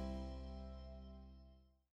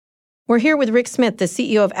 We're here with Rick Smith, the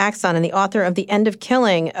CEO of Axon and the author of The End of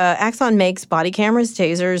Killing. Axon makes body cameras,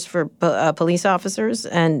 tasers for police officers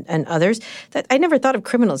and others that I never thought of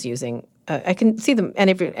criminals using. I can see them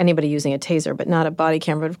anybody using a taser, but not a body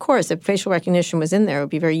camera. But of course, if facial recognition was in there, it would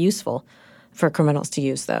be very useful for criminals to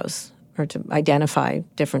use those. or to identify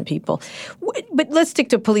different people. But let's stick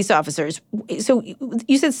to police officers. So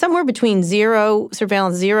you said somewhere between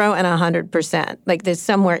surveillance 0 and 100%. Like there's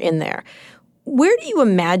somewhere in there. Where do you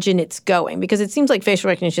imagine it's going? Because it seems like facial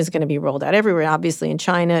recognition is going to be rolled out everywhere. Obviously, in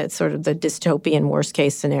China, it's sort of the dystopian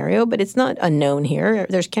worst-case scenario, but it's not unknown here.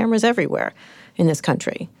 There's cameras everywhere in this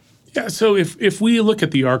country. Yeah, so if we look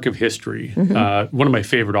at the arc of history, one of my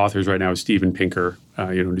favorite authors right now is Steven Pinker.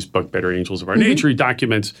 In his book, Better Angels of Our Nature, he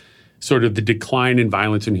documents sort of the decline in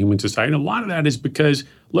violence in human society. And a lot of that is because,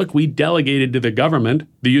 look, we delegated to the government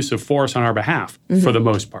the use of force on our behalf for the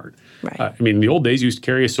most part. Right. In the old days, you used to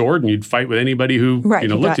carry a sword and you'd fight with anybody who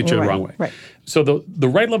looked at you the wrong way. Right. So the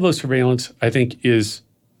right level of surveillance, I think, is,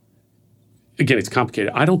 again, it's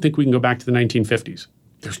complicated. I don't think we can go back to the 1950s.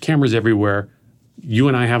 There's cameras everywhere. You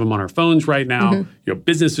and I have them on our phones right now.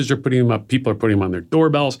 Businesses are putting them up. People are putting them on their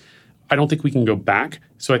doorbells. I don't think we can go back.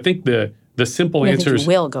 So I think the simple answer is...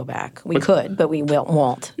 we will go back. We could, but we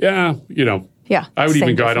won't. Yeah, Yeah. I would even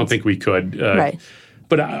go, difference. I don't think we could. Right.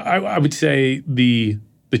 But I would say the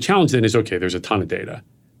challenge then is, okay, there's a ton of data.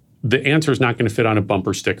 The answer is not going to fit on a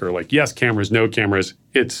bumper sticker like, yes, cameras, no cameras.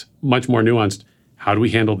 It's much more nuanced. How do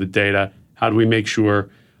we handle the data? How do we make sure,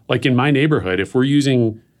 like in my neighborhood, if we're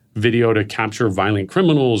using video to capture violent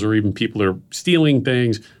criminals or even people who are stealing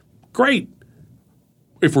things, great.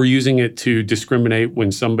 If we're using it to discriminate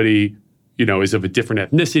when somebody, is of a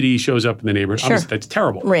different ethnicity, shows up in the neighborhood, obviously that's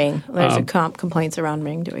terrible. Ring. There's complaints around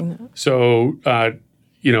Ring doing that. So, or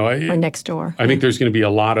next door. I think there's going to be a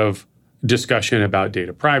lot of discussion about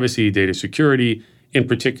data privacy, data security. In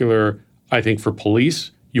particular, I think for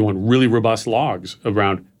police, you want really robust logs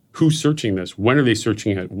around who's searching this, when are they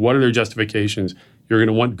searching it, what are their justifications. You're going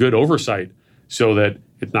to want good oversight so that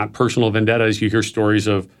it's not personal vendettas. You hear stories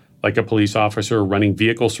of like a police officer running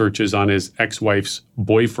vehicle searches on his ex-wife's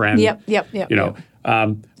boyfriend. Yep. They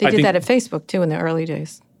did that at Facebook too in the early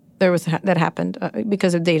days. There was that happened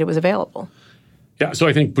because of data was available. Yeah, so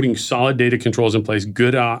I think putting solid data controls in place,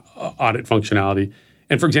 good audit functionality,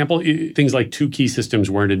 and for example, things like 2 key systems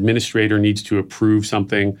where an administrator needs to approve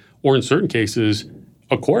something, or in certain cases,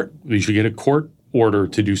 a court. You should get a court order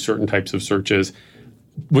to do certain types of searches.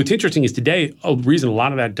 What's interesting is today, a reason a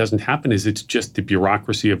lot of that doesn't happen is it's just the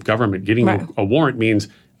bureaucracy of government. Getting a warrant means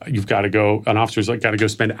you've got to go, an officer's got to go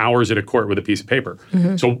spend hours at a court with a piece of paper.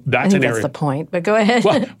 So that's an area. That's the point, but go ahead.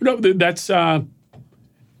 Well, no, that's,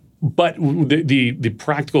 but the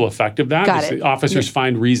practical effect of that is the officers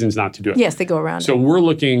find reasons not to do it. Yes, they go around So we're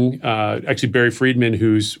looking, actually Barry Friedman,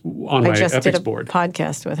 who's on my ethics board. I just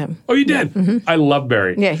did a podcast with him. Oh, you did? Yeah. I love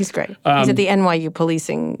Barry. Yeah, he's great. He's at the NYU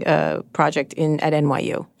policing project at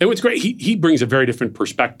NYU. And what's great, he brings a very different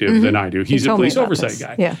perspective than I do. He's a police oversight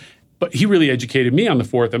guy. Yeah. But he really educated me on the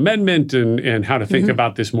Fourth Amendment and how to think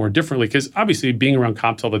about this more differently. Because obviously, being around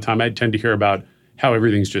cops all the time, I tend to hear about how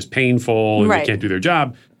everything's just painful and they can't do their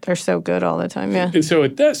job. They're so good all the time, yeah. And so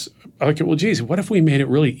at this, I look at, well, geez, what if we made it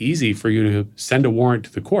really easy for you to send a warrant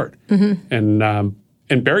to the court? And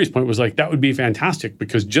Barry's point was like, that would be fantastic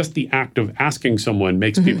because just the act of asking someone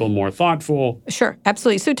makes people more thoughtful. Sure,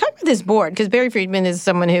 absolutely. So talk about this board, because Barry Friedman is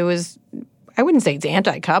someone who is, I wouldn't say he's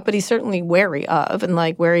anti-cop, but he's certainly wary of and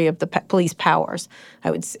wary of the police powers. I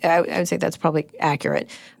would say that's probably accurate.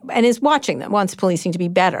 And is watching them, wants policing to be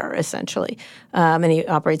better, essentially. And he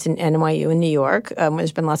operates in NYU in New York.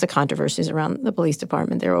 There's been lots of controversies around the police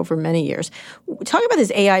department there over many years. Talk about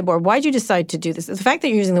this AI board. Why did you decide to do this? The fact that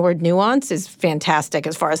you're using the word nuance is fantastic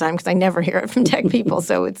as far as because I never hear it from tech people,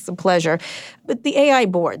 so it's a pleasure. But the AI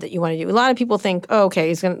board that you want to do, a lot of people think,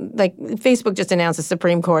 he's going to, Facebook just announced the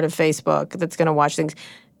Supreme Court of Facebook that's going to watch things.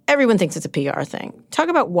 Everyone thinks it's a PR thing. Talk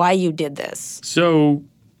about why you did this. So,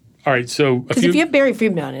 all right. So, because if you have Barry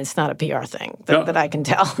Friedman on it, it's not a PR thing that I can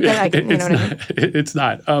tell. It's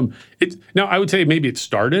not. Now, I would say maybe it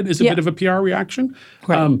started as a bit of a PR reaction.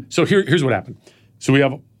 Right. So here's what happened. So we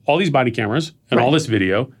have all these body cameras and all this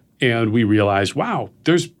video, and we realized, wow,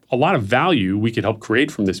 there's a lot of value we could help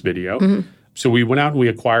create from this video. So we went out and we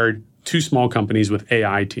acquired 2 small companies with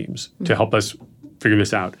AI teams to help us figure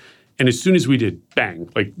this out. And as soon as we did, bang,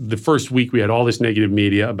 the first week we had all this negative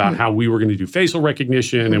media about how we were going to do facial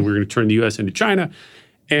recognition and we were going to turn the U.S. into China.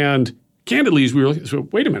 And candidly, we were so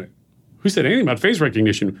wait a minute, who said anything about face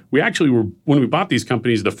recognition? We actually were, when we bought these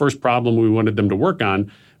companies, the first problem we wanted them to work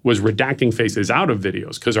on was redacting faces out of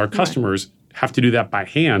videos because our customers have to do that by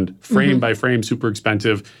hand, frame by frame, super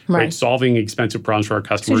expensive, right? Solving expensive problems for our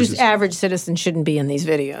customers. So just average citizens shouldn't be in these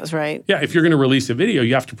videos, right? Yeah, if you're going to release a video,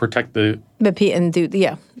 you have to protect the idea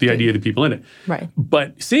of the people in it. Right.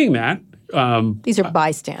 But seeing that, These are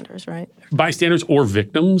bystanders, right? Bystanders or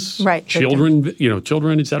victims, right? Children,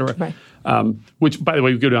 children, et cetera. Right. Which, by the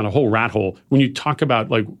way, we go down a whole rat hole. When you talk about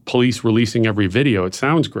like police releasing every video, it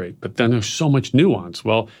sounds great, but then there's so much nuance.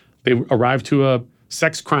 Well, they arrive to a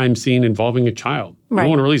sex crime scene involving a child. You don't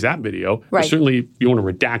want to release that video. Right. Certainly, you want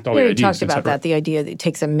to redact all the IDs, We talked about that, the idea that it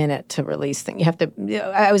takes a minute to release things. You have to,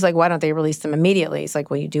 I was like, why don't they release them immediately? It's like,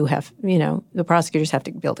 well, you do have, the prosecutors have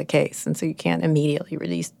to build a case. And so you can't immediately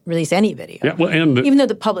release any video. Yeah, well, and even though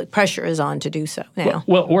the public pressure is on to do so now.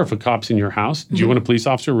 Well, or if a cop's in your house, do you want a police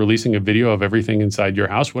officer releasing a video of everything inside your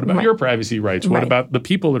house? What about your privacy rights? What about the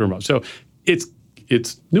people that are involved? So it's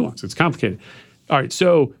nuanced. It's complicated. All right,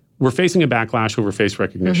 so we're facing a backlash over face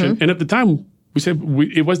recognition. And at the time, we said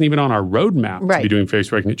it wasn't even on our roadmap to be doing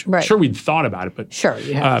face recognition. Right. Sure, we'd thought about it, but... Sure,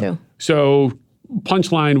 you have to. So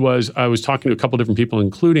punchline was I was talking to a couple different people,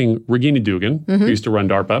 including Regina Dugan, who used to run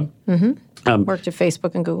DARPA. Worked at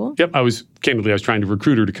Facebook and Google. Yep, I was trying to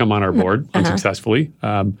recruit her to come on our board unsuccessfully.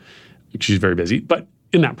 She's very busy. But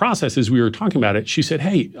in that process, as we were talking about it, she said,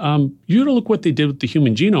 hey, you got to look what they did with the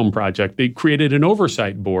Human Genome Project. They created an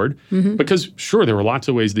oversight board because, sure, there were lots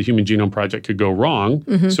of ways the Human Genome Project could go wrong.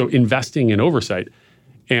 So investing in oversight.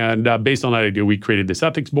 And based on that idea, we created this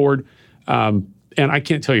ethics board. And I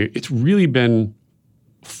can't tell you, it's really been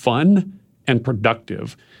fun and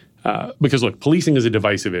productive because, look, policing is a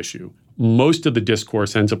divisive issue. Most of the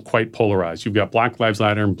discourse ends up quite polarized. You've got Black Lives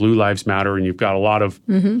Matter and Blue Lives Matter, and you've got a lot of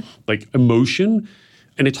emotion.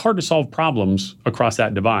 And it's hard to solve problems across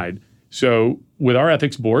that divide. So with our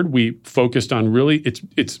ethics board, we focused on really,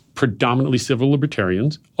 it's predominantly civil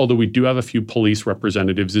libertarians, although we do have a few police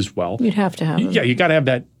representatives as well. You'd have to have them. Yeah, you got to have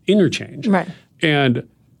that interchange. Right. And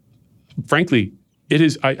frankly, it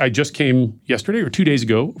is, I just came yesterday or 2 days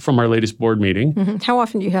ago from our latest board meeting. How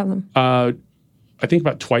often do you have them? I think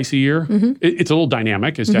about twice a year. It's a little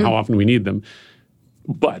dynamic as to how often we need them.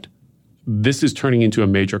 But this is turning into a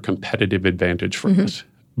major competitive advantage for us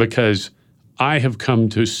because I have come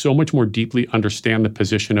to so much more deeply understand the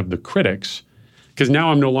position of the critics because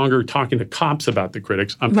now I'm no longer talking to cops about the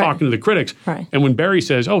critics. I'm talking to the critics. Right. And when Barry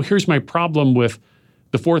says, oh, here's my problem with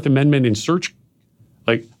the Fourth Amendment in search,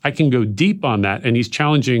 like I can go deep on that and he's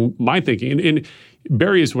challenging my thinking. And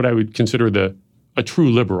Barry is what I would consider a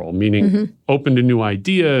true liberal, meaning open to new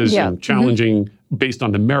ideas and challenging based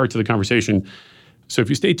on the merits of the conversation. So if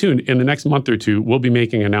you stay tuned, in the next month or two, we'll be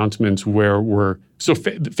making announcements where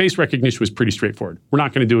face recognition was pretty straightforward. We're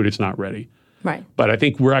not going to do it. It's not ready. Right. But I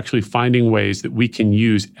think we're actually finding ways that we can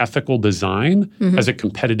use ethical design as a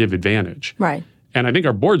competitive advantage. Right. And I think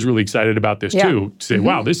our board's really excited about this too, to say,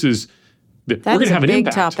 wow, this is... we're going to have an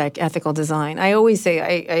impact. That's a big topic, ethical design. I always say,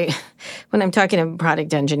 I when I'm talking to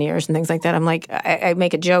product engineers and things like that, I'm like, I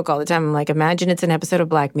make a joke all the time. I'm like, imagine it's an episode of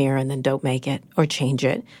Black Mirror and then don't make it or change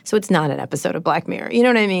it. So it's not an episode of Black Mirror. You know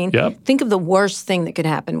what I mean? Yep. Think of the worst thing that could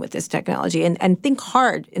happen with this technology and think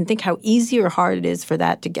hard and think how easy or hard it is for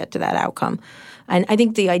that to get to that outcome. And I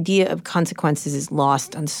think the idea of consequences is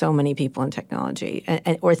lost on so many people in technology,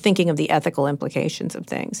 or thinking of the ethical implications of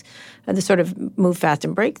things. And the sort of move fast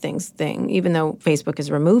and break things thing, even though Facebook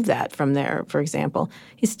has removed that from there, for example,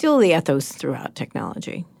 is still the ethos throughout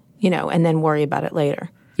technology, and then worry about it later.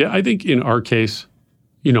 Yeah, I think in our case,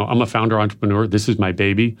 I'm a founder entrepreneur. This is my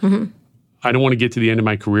baby. I don't want to get to the end of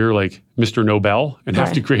my career like Mr. Nobel and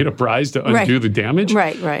have to create a prize to undo the damage.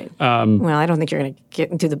 Right. Well, I don't think you're going to get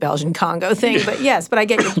into the Belgian Congo thing, but yes, but I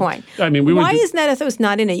get your point. I mean, why is NetEthos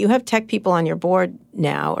not in it? You have tech people on your board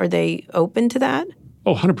now. Are they open to that?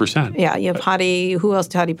 Oh, 100%. Yeah, you have Hadi. Who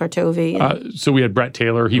else? Hadi Partovi. So we had Brett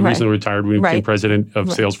Taylor. He recently retired when he became president of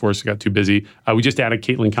Salesforce. He got too busy. We just added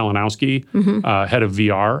Caitlin Kalinowski, head of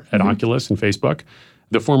VR at Oculus and Facebook.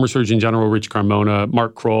 The former Surgeon General, Rich Carmona,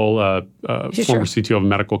 Mark Kroll, former CTO of a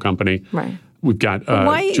medical company. Right. We've got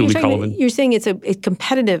Julie Cullivan. You're saying it's a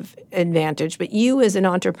competitive advantage, but you as an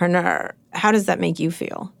entrepreneur, how does that make you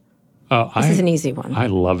feel? This is an easy one. I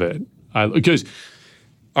love it. Because,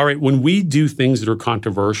 all right, when we do things that are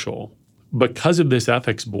controversial, because of this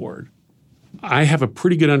ethics board, I have a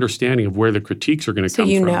pretty good understanding of where the critiques are going to come from.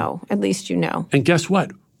 So you know, at least you know. And guess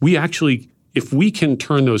what? We actually... If we can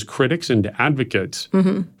turn those critics into advocates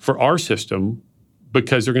for our system,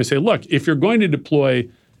 because they're going to say, look, if you're going to deploy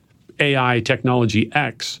AI technology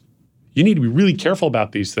X, you need to be really careful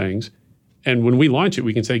about these things. And when we launch it,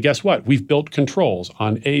 we can say, guess what? We've built controls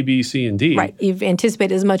on A, B, C, and D. Right. You've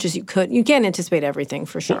anticipated as much as you could. You can't anticipate everything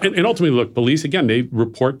for sure. Well, and ultimately, look, police, again, they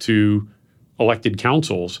report to elected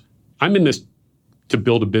councils. I'm in this to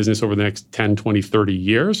build a business over the next 10, 20, 30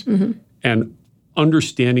 years. And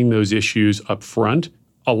understanding those issues up front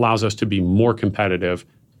allows us to be more competitive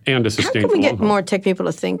and a sustained. How can we get long haul. more tech people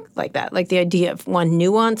to think like that? Like the idea of, one,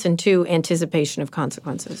 nuance, and two, anticipation of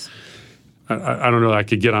consequences. I don't know. I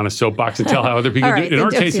could get on a soapbox and tell how other people do. In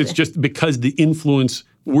our case, it's just because the influence,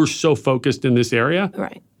 we're so focused in this area.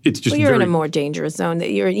 Right. It's just you're in a more dangerous zone.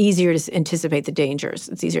 That you're easier to anticipate the dangers.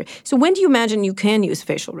 It's easier. So when do you imagine you can use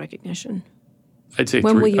facial recognition? I'd say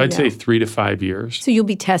when say 3 to 5 years. So you'll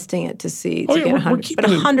be testing it to see to get 100. But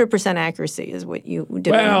 100% accuracy is what you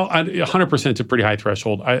do. Well, 100% is a pretty high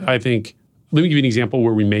threshold. I think. Let me give you an example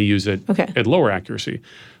where we may use it at lower accuracy.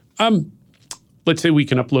 Let's say we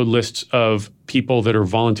can upload lists of people that are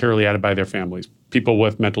voluntarily added by their families, people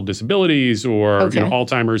with mental disabilities or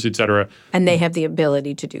Alzheimer's, et cetera. And they have the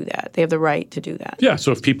ability to do that. They have the right to do that. Yeah.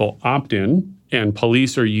 So if people opt in and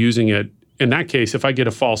police are using it, in that case, if I get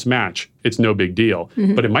a false match, it's no big deal.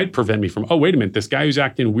 Mm-hmm. But it might prevent me from, oh, wait a minute, this guy who's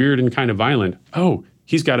acting weird and kind of violent, oh,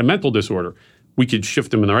 he's got a mental disorder. We could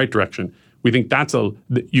shift him in the right direction. We think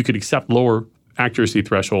you could accept lower accuracy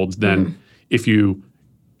thresholds than if you.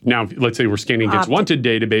 Now, let's say we're scanning against wanted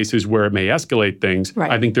databases where it may escalate things. Right.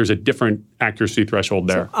 I think there's a different accuracy threshold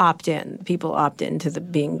there. So opt-in. People opt in to the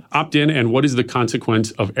being... Opt-in, and what is the consequence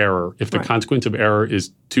of error? If the consequence of error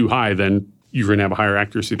is too high, then you're going to have a higher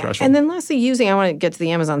accuracy threshold. And then lastly, I want to get to the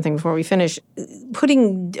Amazon thing before we finish,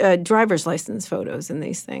 putting driver's license photos in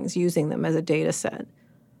these things, using them as a data set.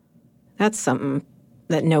 That's something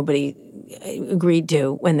that nobody agreed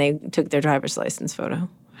to when they took their driver's license photo.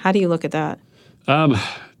 How do you look at that?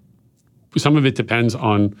 Some of it depends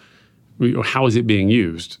on how is it being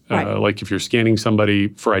used. Right. Like if you're scanning somebody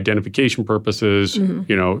for identification purposes,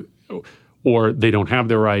 or they don't have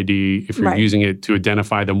their ID, if you're using it to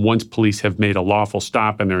identify them once police have made a lawful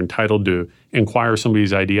stop and they're entitled to inquire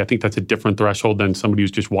somebody's ID, I think that's a different threshold than somebody who's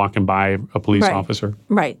just walking by a police officer.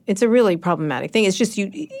 Right. It's a really problematic thing. It's just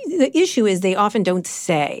the issue is they often don't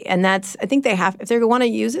say. And I think if they want to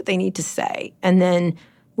use it, they need to say. And then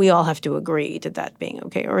we all have to agree to that being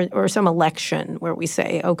okay, or some election where we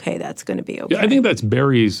say, okay, that's going to be okay. Yeah, I think that's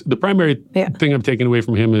Barry's. The primary thing I've taken away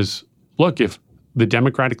from him is, look, if the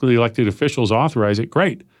democratically elected officials authorize it,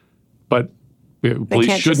 great. But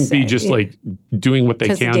police shouldn't be just like doing what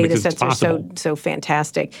they can because it's possible. Are so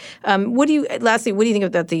fantastic. What do you think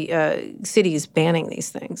about the cities banning these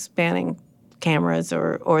things, banning cameras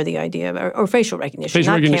or the idea of or facial recognition,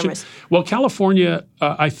 cameras? Well, California,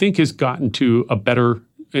 I think, has gotten to a better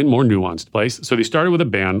and more nuanced place. So they started with a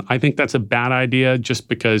ban. I think that's a bad idea just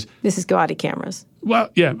because... This is gaudy cameras. Well,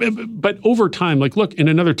 yeah, but over time, look, in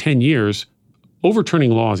another 10 years,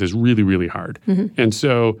 overturning laws is really, really hard. Mm-hmm. And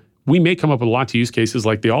so we may come up with lots of use cases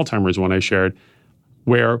like the Alzheimer's one I shared,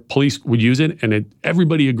 where police would use it and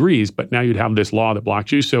everybody agrees, but now you'd have this law that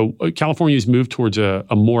blocks you. So California's moved towards a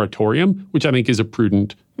moratorium, which I think is a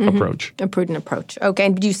prudent approach. A prudent approach. Okay.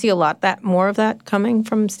 And do you see a lot more of that coming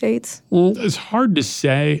from states? It's hard to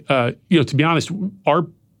say. To be honest, our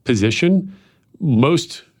position,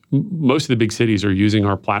 most of the big cities are using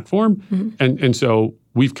our platform. And so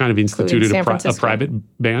we've kind of instituted a private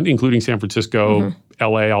ban, including San Francisco,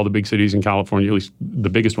 LA, all the big cities in California, at least the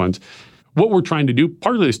biggest ones. What we're trying to do,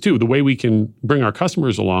 part of this too, the way we can bring our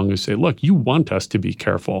customers along is say, look, you want us to be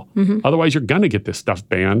careful. Otherwise, you're going to get this stuff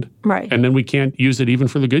banned. Right. And then we can't use it even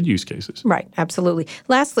for the good use cases. Right. Absolutely.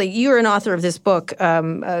 Lastly, you're an author of this book,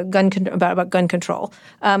 about gun control.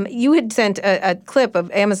 You had sent a clip of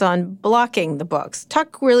Amazon blocking the books.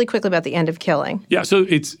 Talk really quickly about the end of killing. Yeah. So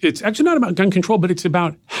it's actually not about gun control, but it's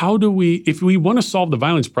about if we want to solve the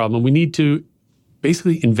violence problem, we need to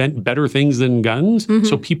basically invent better things than guns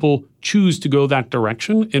so people choose to go that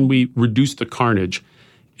direction and we reduce the carnage.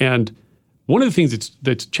 And one of the things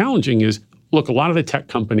that's challenging is, look, a lot of the tech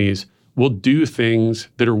companies will do things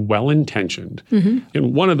that are well-intentioned.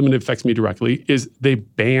 And one of them that affects me directly is they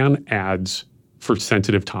ban ads for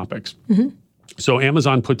sensitive topics. So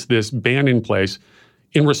Amazon puts this ban in place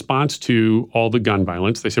in response to all the gun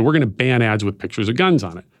violence. They say, we're going to ban ads with pictures of guns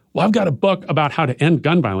on it. Well, I've got a book about how to end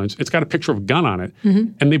gun violence. It's got a picture of a gun on it,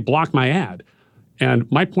 and they block my ad.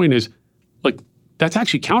 And my point is, that's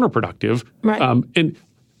actually counterproductive. Right. And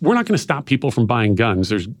we're not going to stop people from buying guns.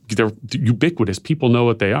 They're ubiquitous. People know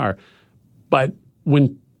what they are. But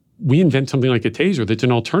when we invent something like a taser that's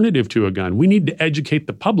an alternative to a gun, we need to educate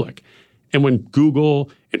the public. And when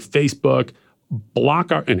Google and Facebook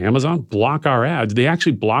and Amazon block our ads, they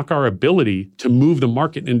actually block our ability to move the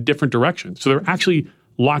market in a different direction. So they're actually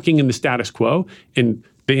locking in the status quo, and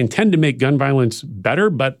they intend to make gun violence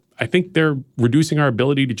better, but I think they're reducing our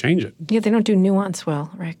ability to change it. Yeah, they don't do nuance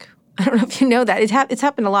well, Rick. I don't know if you know that. It's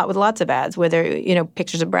happened a lot with lots of ads where they're,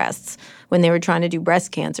 pictures of breasts. When they were trying to do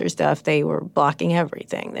breast cancer stuff, they were blocking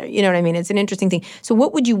everything. You know what I mean? It's an interesting thing. So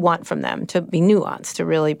what would you want from them to be nuanced, to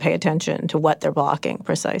really pay attention to what they're blocking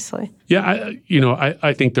precisely? Yeah,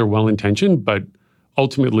 I think they're well-intentioned, but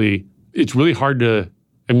ultimately it's really hard to,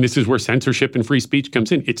 this is where censorship and free speech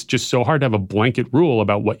comes in. It's just so hard to have a blanket rule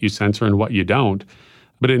about what you censor and what you don't.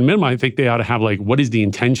 But at minimum, I think they ought to have what is the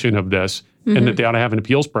intention of this? And that they ought to have an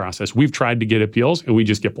appeals process. We've tried to get appeals and we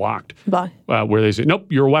just get blocked. Where they say, nope,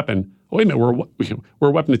 you're a weapon. Oh, wait a minute, we're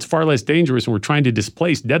a weapon that's far less dangerous and we're trying to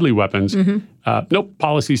displace deadly weapons. Nope,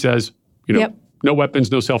 policy says, no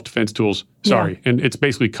weapons, no self-defense tools. Sorry. Yeah. And it's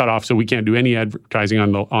basically cut off so we can't do any advertising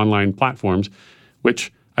on the online platforms,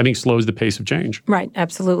 which I think slows the pace of change. Right,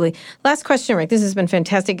 absolutely. Last question, Rick. This has been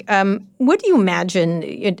fantastic. What do you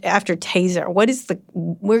imagine after TASER? What is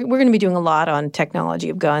we're going to be doing a lot on technology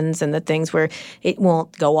of guns and the things where it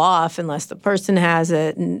won't go off unless the person has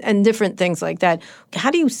it and different things like that. How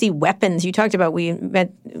do you see weapons? You talked about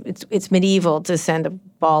it's medieval to send a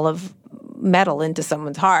ball of metal into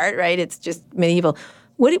someone's heart, right? It's just medieval.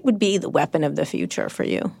 What would be the weapon of the future for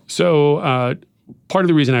you? So part of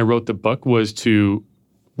the reason I wrote the book was to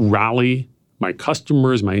rally my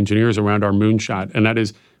customers, my engineers around our moonshot. And that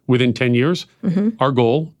is within 10 years, our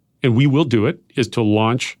goal, and we will do it, is to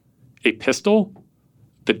launch a pistol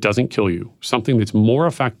that doesn't kill you. Something that's more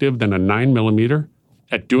effective than a 9mm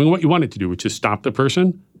at doing what you want it to do, which is stop the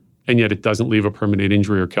person, and yet it doesn't leave a permanent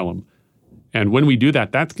injury or kill them. And when we do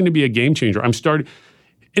that, that's going to be a game changer. And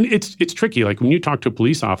it's tricky. When you talk to a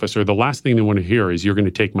police officer, the last thing they want to hear is, you're going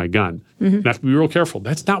to take my gun. You have to be real careful.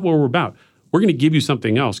 That's not what we're about. We're going to give you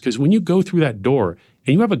something else, because when you go through that door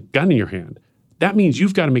and you have a gun in your hand, that means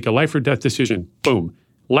you've got to make a life or death decision. Boom.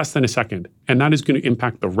 Less than a second. And that is going to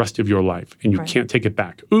impact the rest of your life. And you can't take it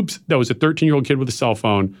back. Oops, that was a 13-year-old kid with a cell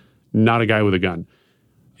phone, not a guy with a gun.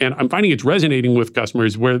 And I'm finding it's resonating with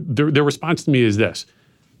customers where their response to me is this: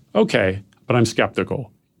 okay, but I'm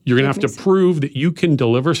skeptical. You're going to have to prove that you can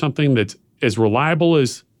deliver something that's as reliable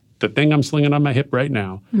as the thing I'm slinging on my hip right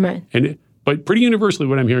now. Right. But pretty universally,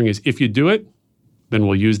 what I'm hearing is, if you do it, then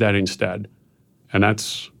we'll use that instead. And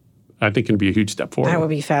that's, I think, can be a huge step forward. That would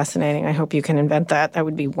be fascinating. I hope you can invent that. That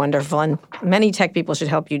would be wonderful. And many tech people should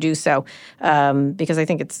help you do so, because I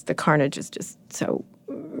think the carnage is just so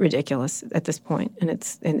ridiculous at this point, and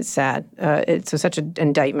it's sad. It's such an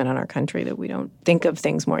indictment on our country that we don't think of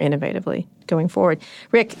things more innovatively going forward.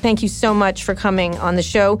 Rick, thank you so much for coming on the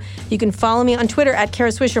show. You can follow me on Twitter at Kara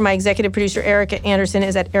Swisher. My executive producer, Erica Anderson,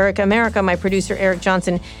 is at Erica America. My producer, Eric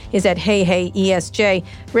Johnson, is at HeyHeyESJ.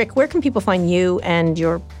 Rick, where can people find you and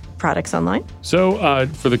your products online? So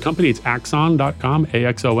for the company, it's axon.com,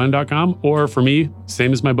 AXON.com, or for me,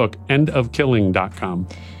 same as my book, endofkilling.com.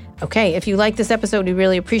 Okay, if you like this episode, we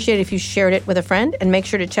really appreciate it if you shared it with a friend, and make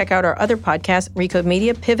sure to check out our other podcasts, Recode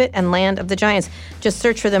Media, Pivot, and Land of the Giants. Just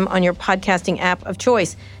search for them on your podcasting app of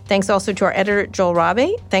choice. Thanks also to our editor, Joel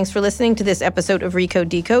Rabe. Thanks for listening to this episode of Recode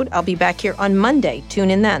Decode. I'll be back here on Monday.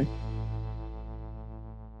 Tune in then.